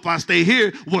 I know if I stay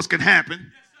here, what's going to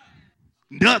happen?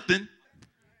 Nothing.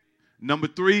 Number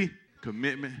 3,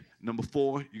 commitment. Number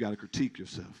 4, you got to critique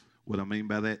yourself. What I mean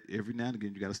by that, every now and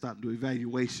again, you got to stop and do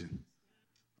evaluation.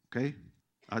 Okay?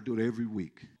 I do it every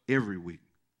week. Every week.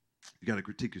 You got to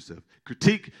critique yourself.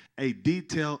 Critique a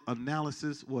detailed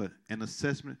analysis, an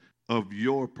assessment of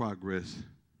your progress.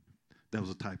 That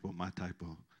was a typo, my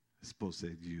typo. It's supposed to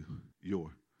say of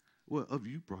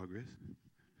you progress.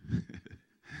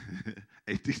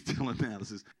 A detailed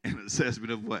analysis and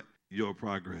assessment of what? Your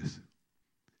progress.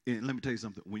 And let me tell you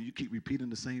something. When you keep repeating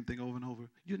the same thing over and over,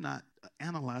 you're not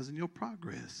analyzing your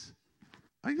progress.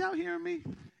 Are y'all hearing me?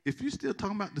 If you're still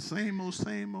talking about the same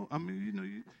old, I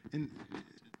mean, and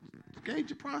gauge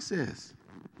your process.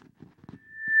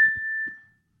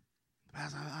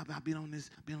 I've been on this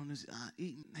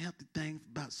eating healthy thing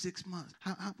for about 6 months.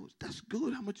 That's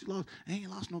good. How much you lost? I ain't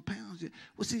lost no pounds yet.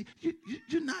 Well, see,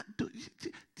 you're not doing.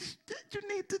 You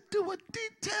need to do a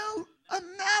detailed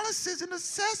analysis and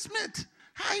assessment.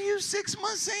 How you 6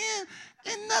 months in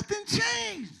and nothing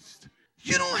changed?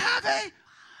 You don't have a.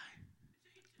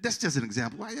 That's just an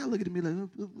example. Why y'all looking at me like,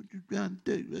 what you trying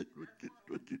to do?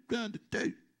 What you trying to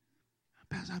do?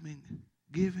 Pastor, I've been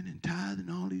giving and tithing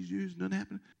all these years, nothing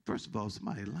happened. First of all,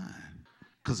 somebody lying.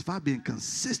 Because if I've been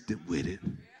consistent with it,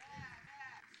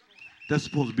 that's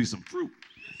supposed to be some fruit.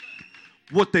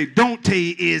 What they don't tell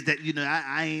you is that,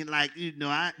 I ain't like,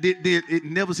 it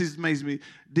never ceases to amaze me.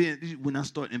 Then when I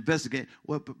start investigating,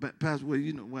 Pastor,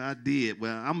 I did.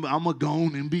 Well, I'm going to go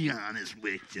on and be honest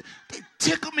with you. They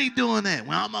tickle me doing that.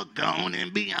 Well, I'm going to go on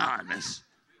and be honest.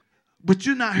 But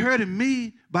you're not hurting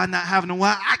me by not having a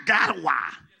why. I got a why.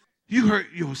 You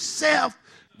hurt yourself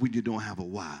when you don't have a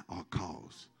why or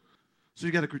cause. So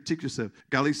you got to critique yourself.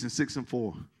 Galatians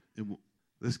 6:4. And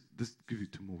let's give you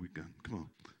 2 more. We got.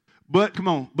 Come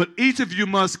on. But each of you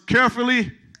must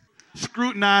carefully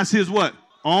scrutinize his what?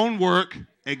 Own work.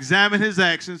 Examine his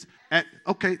actions.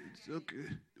 Okay.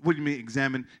 What do you mean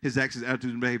examine his actions,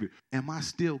 attitudes, and behavior? Am I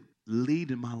still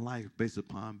leading my life based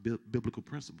upon biblical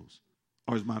principles?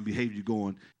 Or is my behavior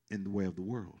going in the way of the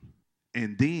world?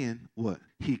 And then what?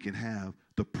 He can have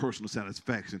the personal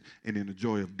satisfaction and then the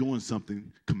joy of doing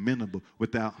something commendable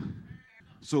without.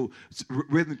 So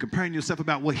rather than comparing yourself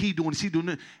about what he doing, is he doing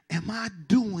it? Am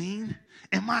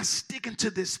I sticking to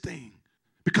this thing?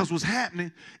 Because what's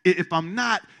happening, if I'm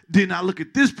not, then I look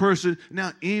at this person,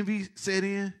 now envy set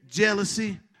in,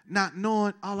 jealousy, not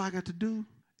knowing all I got to do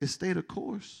is stay the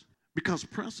course. Because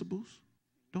principles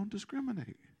don't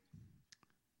discriminate.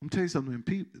 I'm telling you something,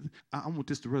 I want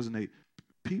this to resonate.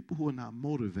 People who are not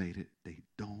motivated, they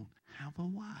don't have a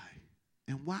why.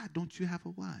 And why don't you have a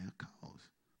why, a cause?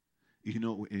 You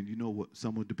know what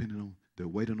someone depending on? They're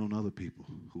waiting on other people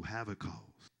who have a cause.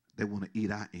 They want to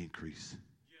eat our increase.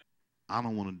 I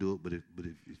don't want to do it, but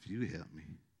if you help me,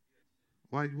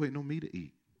 why are you waiting on me to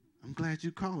eat? I'm glad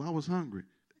you called. I was hungry.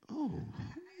 Oh,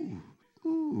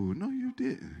 no, you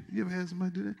didn't. You ever had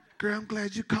somebody do that? Girl, I'm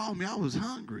glad you called me. I was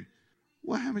hungry.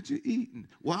 Why haven't you eaten?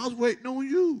 Well, I was waiting on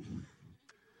you.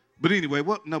 But anyway,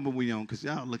 what number we on? Because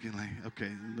y'all looking like, okay,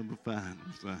 number 5.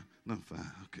 Number 5.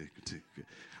 Okay, continue.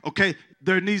 Okay,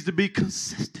 there needs to be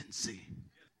consistency.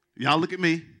 Y'all look at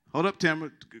me. Hold up,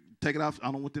 Tamara. Take it off.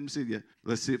 I don't want them to see it yet.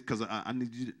 Let's see it, because I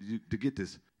need you to get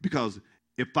this. Because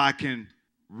if I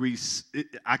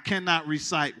cannot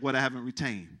recite what I haven't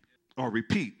retained. Or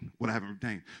repeat what I haven't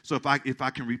retained. So if I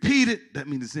can repeat it, that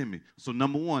means it's in me. So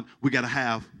number 1, we gotta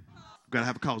have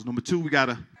a cause. Number 2, we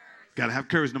gotta have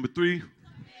courage. Number 3,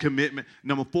 commitment.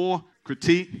 Number 4,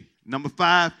 critique. Number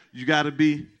 5, you got to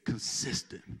be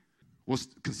consistent. What's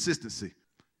consistency?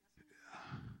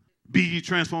 Be ye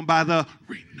transformed by the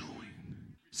renewing.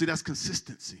 See, that's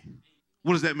consistency.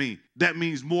 What does that mean? That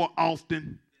means more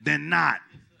often than not.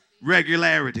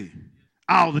 Regularity.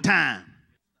 All the time.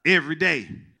 Every day.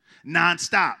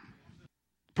 Non-stop.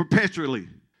 Perpetually.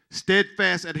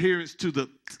 Steadfast adherence to the,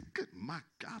 my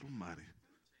God Almighty.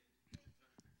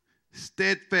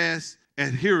 Steadfast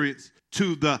adherence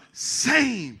to the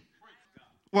same.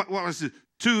 What was it?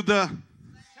 To the same.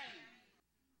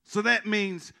 So that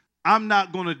means I'm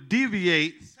not going to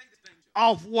deviate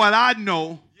off what I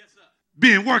know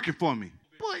being working for me.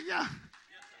 Boy, yeah.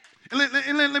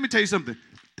 And let me tell you something.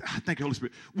 Thank you, Holy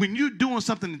Spirit. When you're doing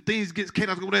something and things get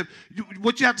chaotic or whatever,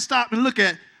 what you have to stop and look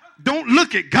at, don't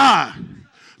look at God.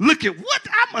 Look at what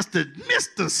I must have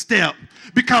missed a step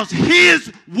because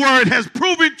his word has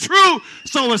proven true.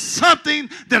 So it's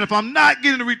something that if I'm not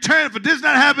getting a return, if this is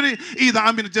not happening, either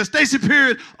I'm in a gestation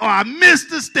period or I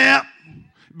missed a step,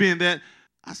 being that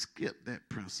I skipped that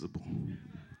principle.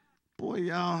 Boy,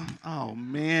 y'all, oh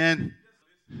man.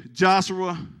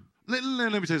 Joshua, let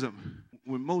me tell you something.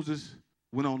 When Moses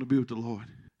went on to be with the Lord,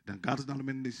 now God is not a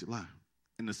man that he should lie.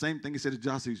 And the same thing he said to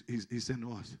Joshua, he said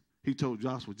to us. He told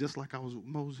Joshua, just like I was with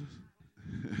Moses,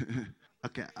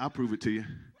 okay, I'll prove it to you.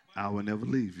 I will never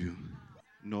leave you,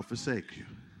 nor forsake you.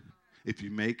 If you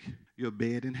make your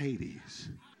bed in Hades,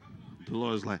 the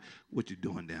Lord is like, what you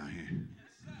doing down here?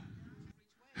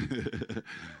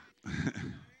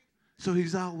 So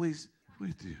he's always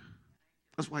with you.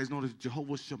 That's why he's known as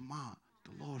Jehovah Shammah,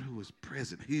 the Lord who is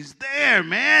present. He's there,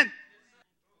 man.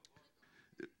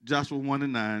 Joshua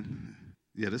 1:9.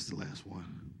 Yeah, this is the last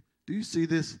one. Do you see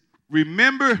this?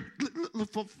 Remember,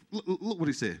 look what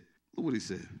he said. Look what he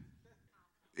said.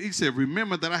 He said,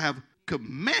 remember that I have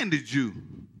commanded you.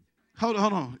 Hold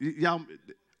on. Y'all,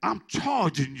 I'm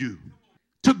charging you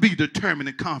to be determined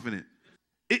and confident.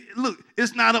 Look,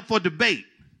 it's not up for debate.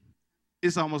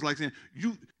 It's almost like saying,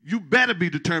 you better be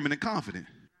determined and confident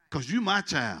because you my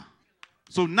child.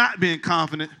 So not being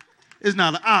confident is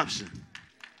not an option.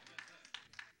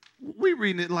 We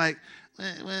reading it like,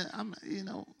 well,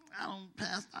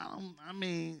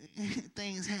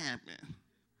 things happen.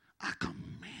 I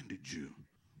commanded you.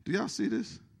 Do y'all see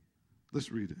this?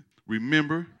 Let's read it.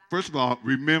 Remember, first of all,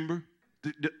 remember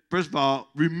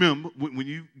when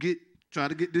you try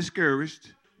to get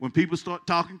discouraged, when people start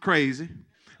talking crazy,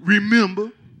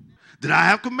 remember that I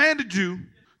have commanded you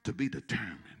to be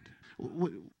determined.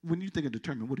 When you think of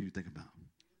determined, what do you think about?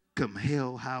 Come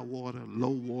hell, high water, low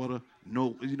water,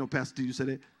 no. Pastor T, you said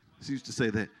that? She used to say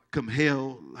that. Come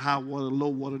hell, high water, low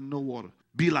water, no water.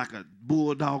 Be like a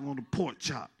bulldog on the pork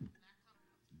chop.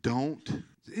 Don't.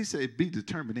 He said be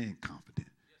determined and confident.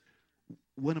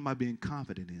 What am I being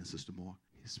confident in, Sister Moore?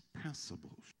 His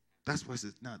principles. That's why it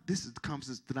says, now this is the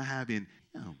confidence that I have in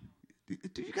him.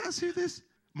 Do you guys hear this?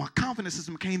 My confidence,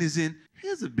 Sister McCain, is in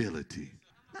his ability.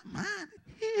 Not mine,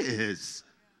 his.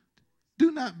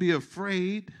 Do not be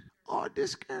afraid or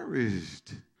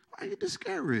discouraged. Why are you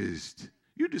discouraged?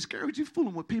 You're discouraged. You're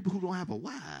fooling with people who don't have a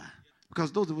why.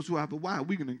 Because those of us who have a why,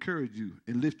 we can encourage you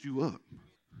and lift you up.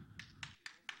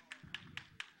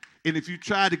 And if you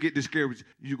try to get discouraged,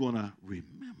 you're going to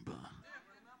remember.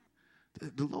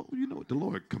 The Lord, the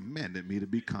Lord commanded me to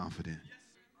be confident.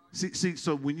 See,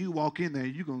 so when you walk in there,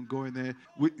 you're going to go in there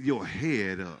with your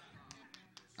head up.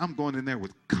 I'm going in there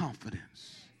with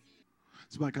confidence.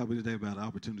 Somebody called me today about an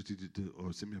opportunity to do,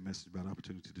 or sent me a message about an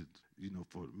opportunity to,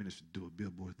 for the ministry to do a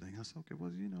billboard thing. I said, okay,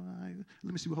 well,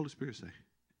 let me see what Holy Spirit say.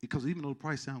 Because even though the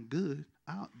price sounds good,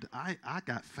 I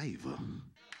got favor.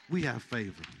 We have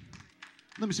favor.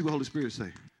 Let me see what Holy Spirit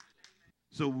say.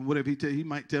 So whatever he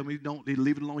might tell me, don't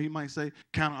leave it alone. He might say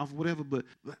count off whatever, but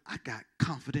I got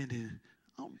confident in.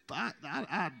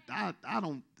 I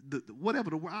don't.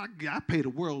 Whatever the world, I pay the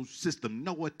world system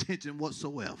no attention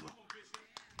whatsoever.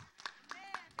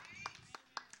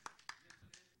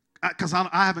 Because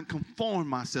I haven't conformed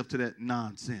myself to that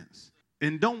nonsense.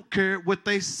 And don't care what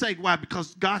they say. Why?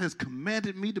 Because God has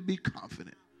commanded me to be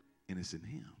confident. And it's in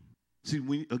him. See,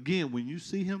 when you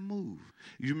see him move,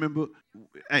 you remember,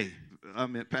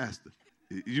 Pastor,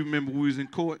 you remember when we was in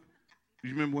court? You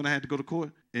remember when I had to go to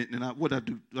court? And what I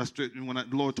do? The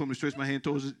Lord told me to stretch my hand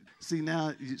towards it. See,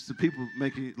 now, the people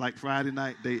making it like Friday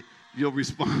night, your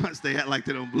response, they act like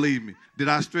they don't believe me. Did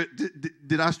I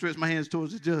stretch my hands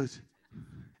towards the judge?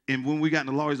 And when we got in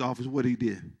the lawyer's office, what he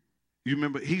did? You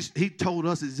remember, he told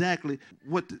us exactly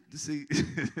what to see.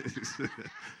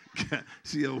 God,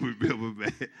 she overbuilt me,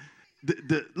 man.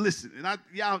 Listen, and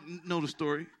y'all know the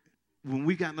story. When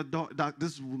we got in the dark,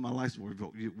 this is when my license was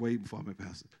revoked, way before I met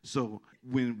pastor. So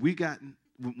when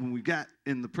when we got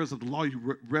in the presence of the lawyer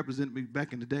who represented me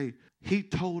back in the day, he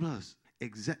told us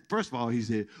first of all, he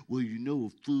said, well, you know,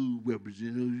 a food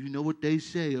representative, you know what they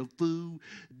say, a food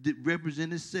that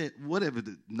represents set, whatever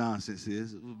the nonsense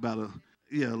is about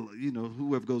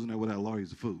whoever goes in there without a lawyer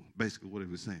is a fool, basically what he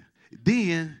was saying.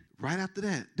 Then, right after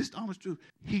that, this is the honest truth,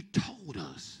 he told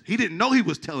us. He didn't know he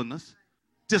was telling us.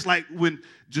 Just like when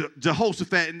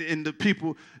Jehoshaphat and the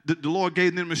people, the Lord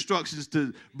gave them instructions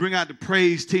to bring out the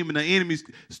praise team, and the enemies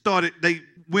they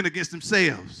went against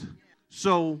themselves.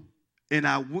 So,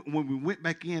 when we went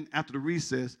back in after the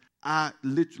recess, I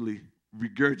literally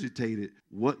regurgitated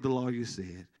what the lawyer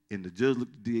said. And the judge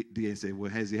looked at the DA and said,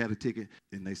 well, has he had a ticket?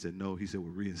 And they said, no. He said,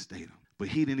 well, reinstate him. But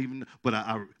he didn't even know.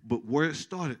 But where it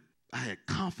started, I had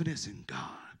confidence in God.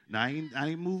 Now, I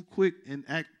ain't move quick and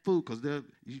act fool, because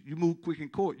you move quick in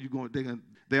court,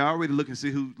 they're already looking to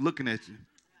see who's looking at you.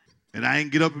 And I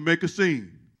ain't get up and make a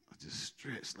scene. I just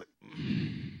stretched like,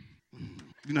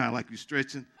 you know how like you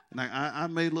stretching? And I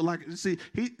made it look like,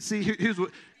 here's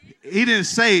what, he didn't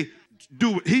say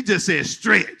do it, he just said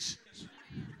stretch.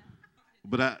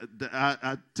 But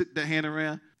I took that hand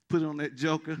around, put it on that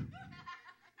joker.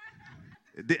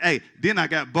 Then I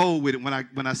got bold with it.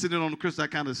 When I sit it on the crystal, I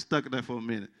kind of stuck it there for a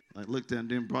minute. I looked at him,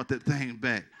 then brought that thing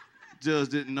back. Judge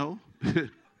didn't know.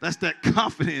 That's that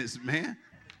confidence, man.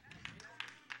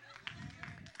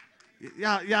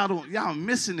 Y'all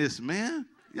missing this, man.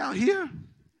 Y'all here?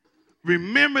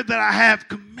 Remember that I have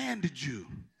commanded you.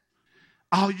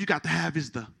 All you got to have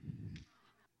is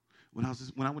when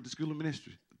I went to school of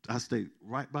ministry, I stayed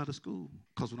right by the school,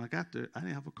 because when I got there, I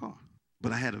didn't have a car.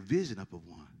 But I had a vision up of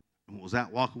one. And I was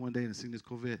out walking one day and seen this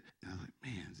Corvette, and I was like,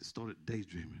 man, I just started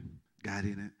daydreaming. Got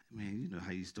in it. Man, you know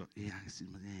how you start, I can see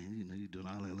my man, you doing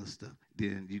all that little stuff.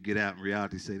 Then you get out in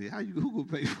reality and say, who gonna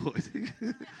pay for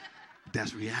it?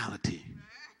 That's reality.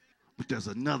 But there's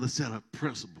another set of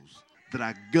principles that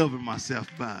I govern myself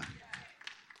by.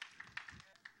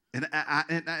 And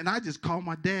I just called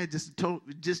my dad, just told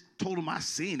him I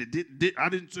seen it. I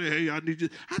didn't say, hey, I need you.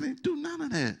 I didn't do none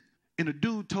of that. And the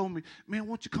dude told me, man,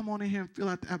 won't you come on in here and fill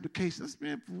out the application? I said,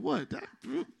 man, for what?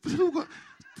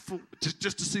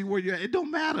 Just to see where you're at. It don't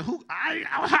matter. Who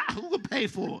will pay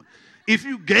for it? If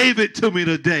you gave it to me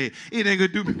today, it ain't going to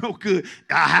do me no good.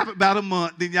 I'll have it about a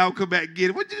month, then y'all come back and get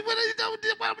it. What am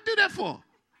I do that for?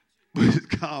 But it's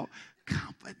called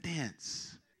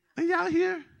confidence. Are y'all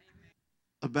here?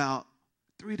 About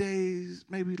 3 days,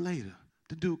 maybe later,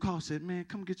 the dude called, said, man,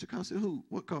 come get your car. I said, who?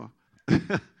 What car?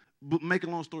 But make a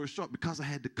long story short, because I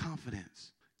had the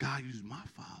confidence, God used my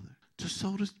father to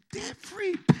sow this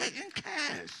debt-free, paying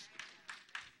cash.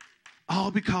 All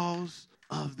because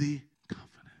of the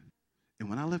confidence. And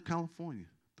when I left California,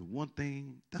 the one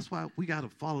thing, that's why we got to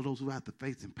follow those who have the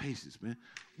faith and patience, man.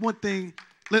 One thing,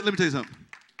 let me tell you something.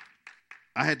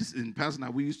 I had this, and Pastor and I,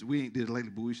 we ain't did it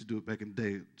lately, but we used to do it back in the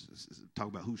day. Talk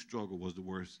about whose struggle was the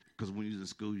worst. Because when you was in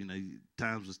school,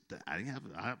 times was,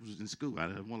 I was in school. I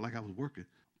wasn't like I was working.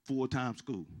 Full-time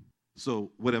school.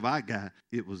 So whatever I got,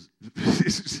 it was,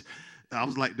 I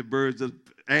was like the birds of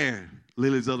the air,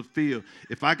 lilies of the field.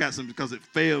 If I got something because it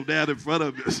fell down in front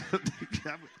of me or something,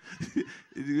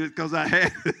 because I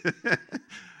had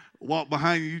walk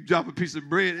behind you drop a piece of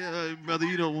bread, brother,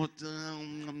 you don't want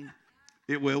to,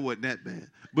 it wasn't that bad.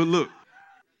 But look,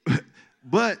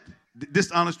 but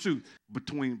this honest truth,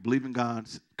 between believing God,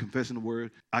 confessing the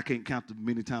word, I can't count the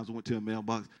many times I went to a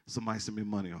mailbox, somebody sent me a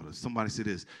money order, somebody said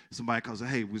this, somebody calls,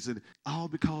 hey, we said, all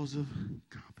because of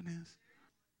confidence.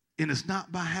 And it's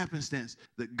not by happenstance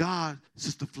that God,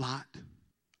 Sister Flott,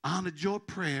 honored your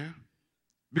prayer,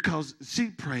 because she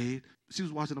prayed. She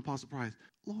was watching Apostle Price.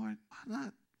 Lord,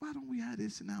 why don't we have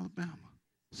this in Alabama?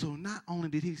 So not only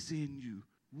did he send you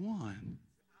one,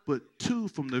 but two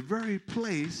from the very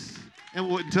place,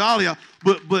 and to all of y'all,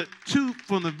 but two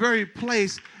from the very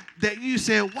place that you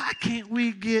said, why can't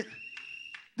we get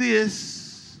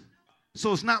this?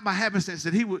 So it's not by happenstance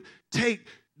that he would take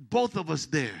both of us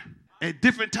there at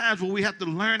different times where we have to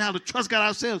learn how to trust God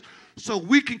ourselves, so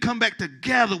we can come back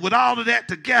together with all of that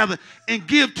together and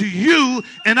give to you,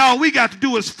 and all we got to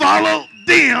do is follow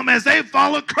them as they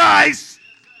follow Christ.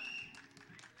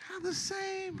 How the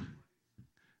same?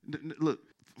 Look,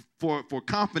 for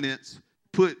confidence,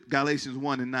 put Galatians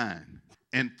 1:9.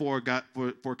 And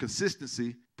for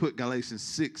consistency, put Galatians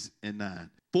 6:9.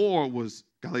 4 was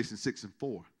Galatians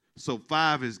 6:4. So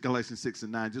 5 is Galatians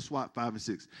 6:9. Just swap 5 and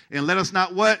 6. And let us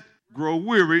not what? Grow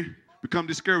weary, become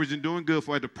discouraged in doing good,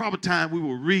 for at the proper time we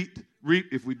will reap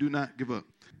if we do not give up.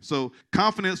 So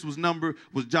confidence was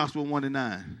Joshua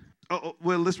 1:9.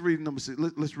 Well, let's read number 6.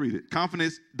 Let's read it.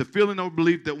 Confidence, the feeling or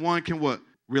belief that one can what?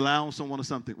 Rely on someone or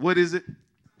something. What is it?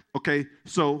 Okay,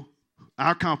 so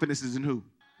our confidence is in who?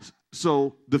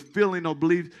 So the feeling or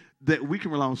belief that we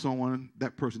can rely on someone,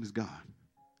 that person is God.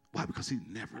 Why? Because he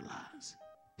never lies.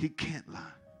 He can't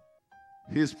lie.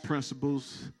 His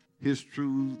principles, his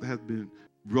truth has been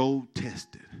road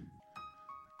tested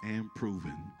and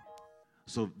proven.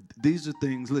 So these are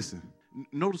things, listen,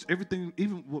 notice everything,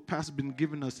 even what Pastor's been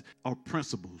giving us are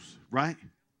principles, right?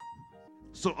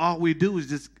 So all we do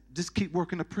is just keep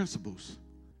working the principles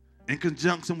in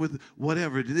conjunction with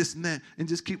whatever, this and that, and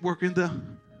just keep working but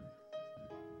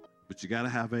you got to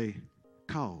have a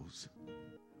cause.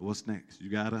 What's next? You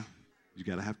gotta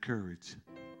have courage.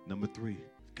 Number 3.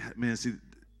 God, man, see,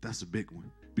 that's a big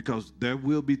one. Because there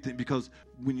will be because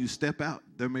when you step out,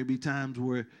 there may be times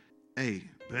where, hey,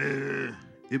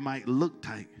 it might look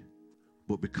tight,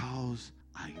 but because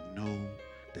I know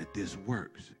that this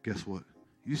works, guess what?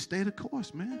 You stay the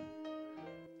course, man.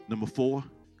 Number 4,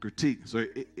 critique. So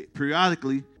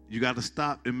periodically, you got to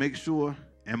stop and make sure,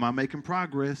 am I making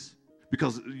progress?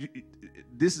 Because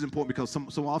this is important because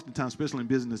so oftentimes, especially in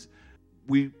business,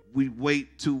 we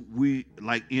wait till we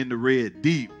like in the red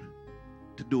deep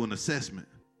to do an assessment.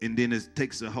 And then it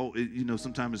takes a whole,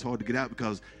 sometimes it's hard to get out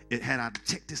because had I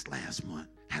checked this last month,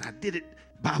 had I did it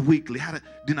bi-weekly,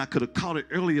 then I could have caught it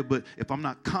earlier. But if I'm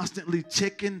not constantly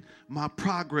checking my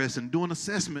progress and doing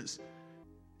assessments,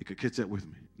 it could catch up with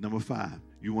me. Number 5,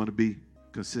 you want to be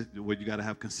consistent. Well, you got to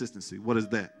have consistency. What is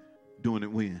that? Doing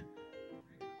it when?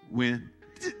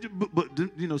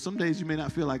 But some days you may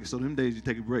not feel like it. So them days you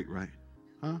take a break, right?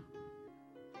 Huh?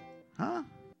 I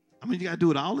mean, you got to do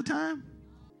it all the time.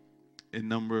 And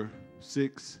number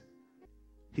 6,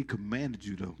 he commanded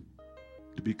you, though,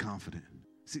 to be confident.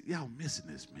 See, y'all missing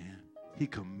this, man. He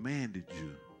commanded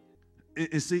you.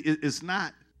 And see, it's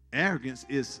not arrogance,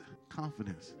 it's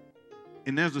confidence.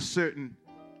 And there's a certain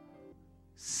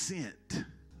scent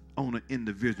on an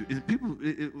individual. And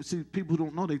people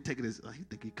don't know, they take it as, he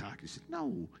think he cocky.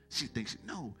 No, she thinks,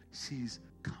 no, she's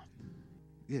confident.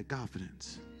 Yeah,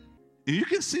 confidence. And you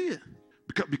can see it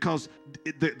because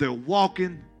they're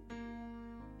walking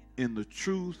in the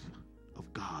truth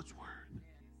of God's word.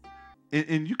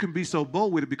 And you can be so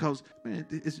bold with it because, man,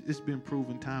 it's been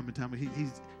proven time and time.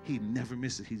 He never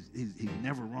misses. He's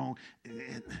never wrong.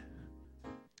 And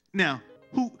now,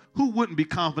 who wouldn't be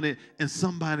confident in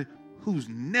somebody who's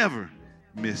never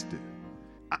missed it?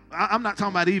 I'm not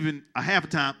talking about even a half a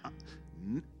time.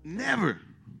 Never.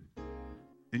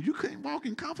 And you can't walk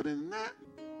in confidence in that.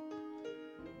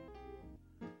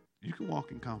 You can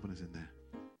walk in confidence in that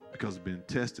because it's been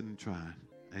tested and tried.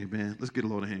 Amen. Let's get the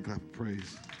Lord a hand clap of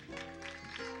praise.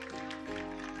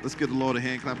 Let's give the Lord a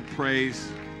hand clap of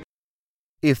praise.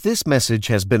 If this message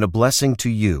has been a blessing to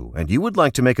you and you would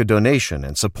like to make a donation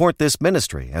and support this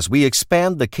ministry as we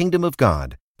expand the kingdom of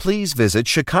God, please visit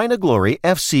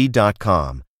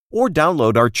ShekinahGloryFC.com or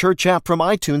download our church app from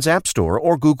iTunes App Store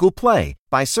or Google Play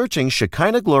by searching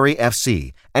Shekinah Glory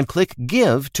FC and click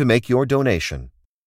Give to make your donation.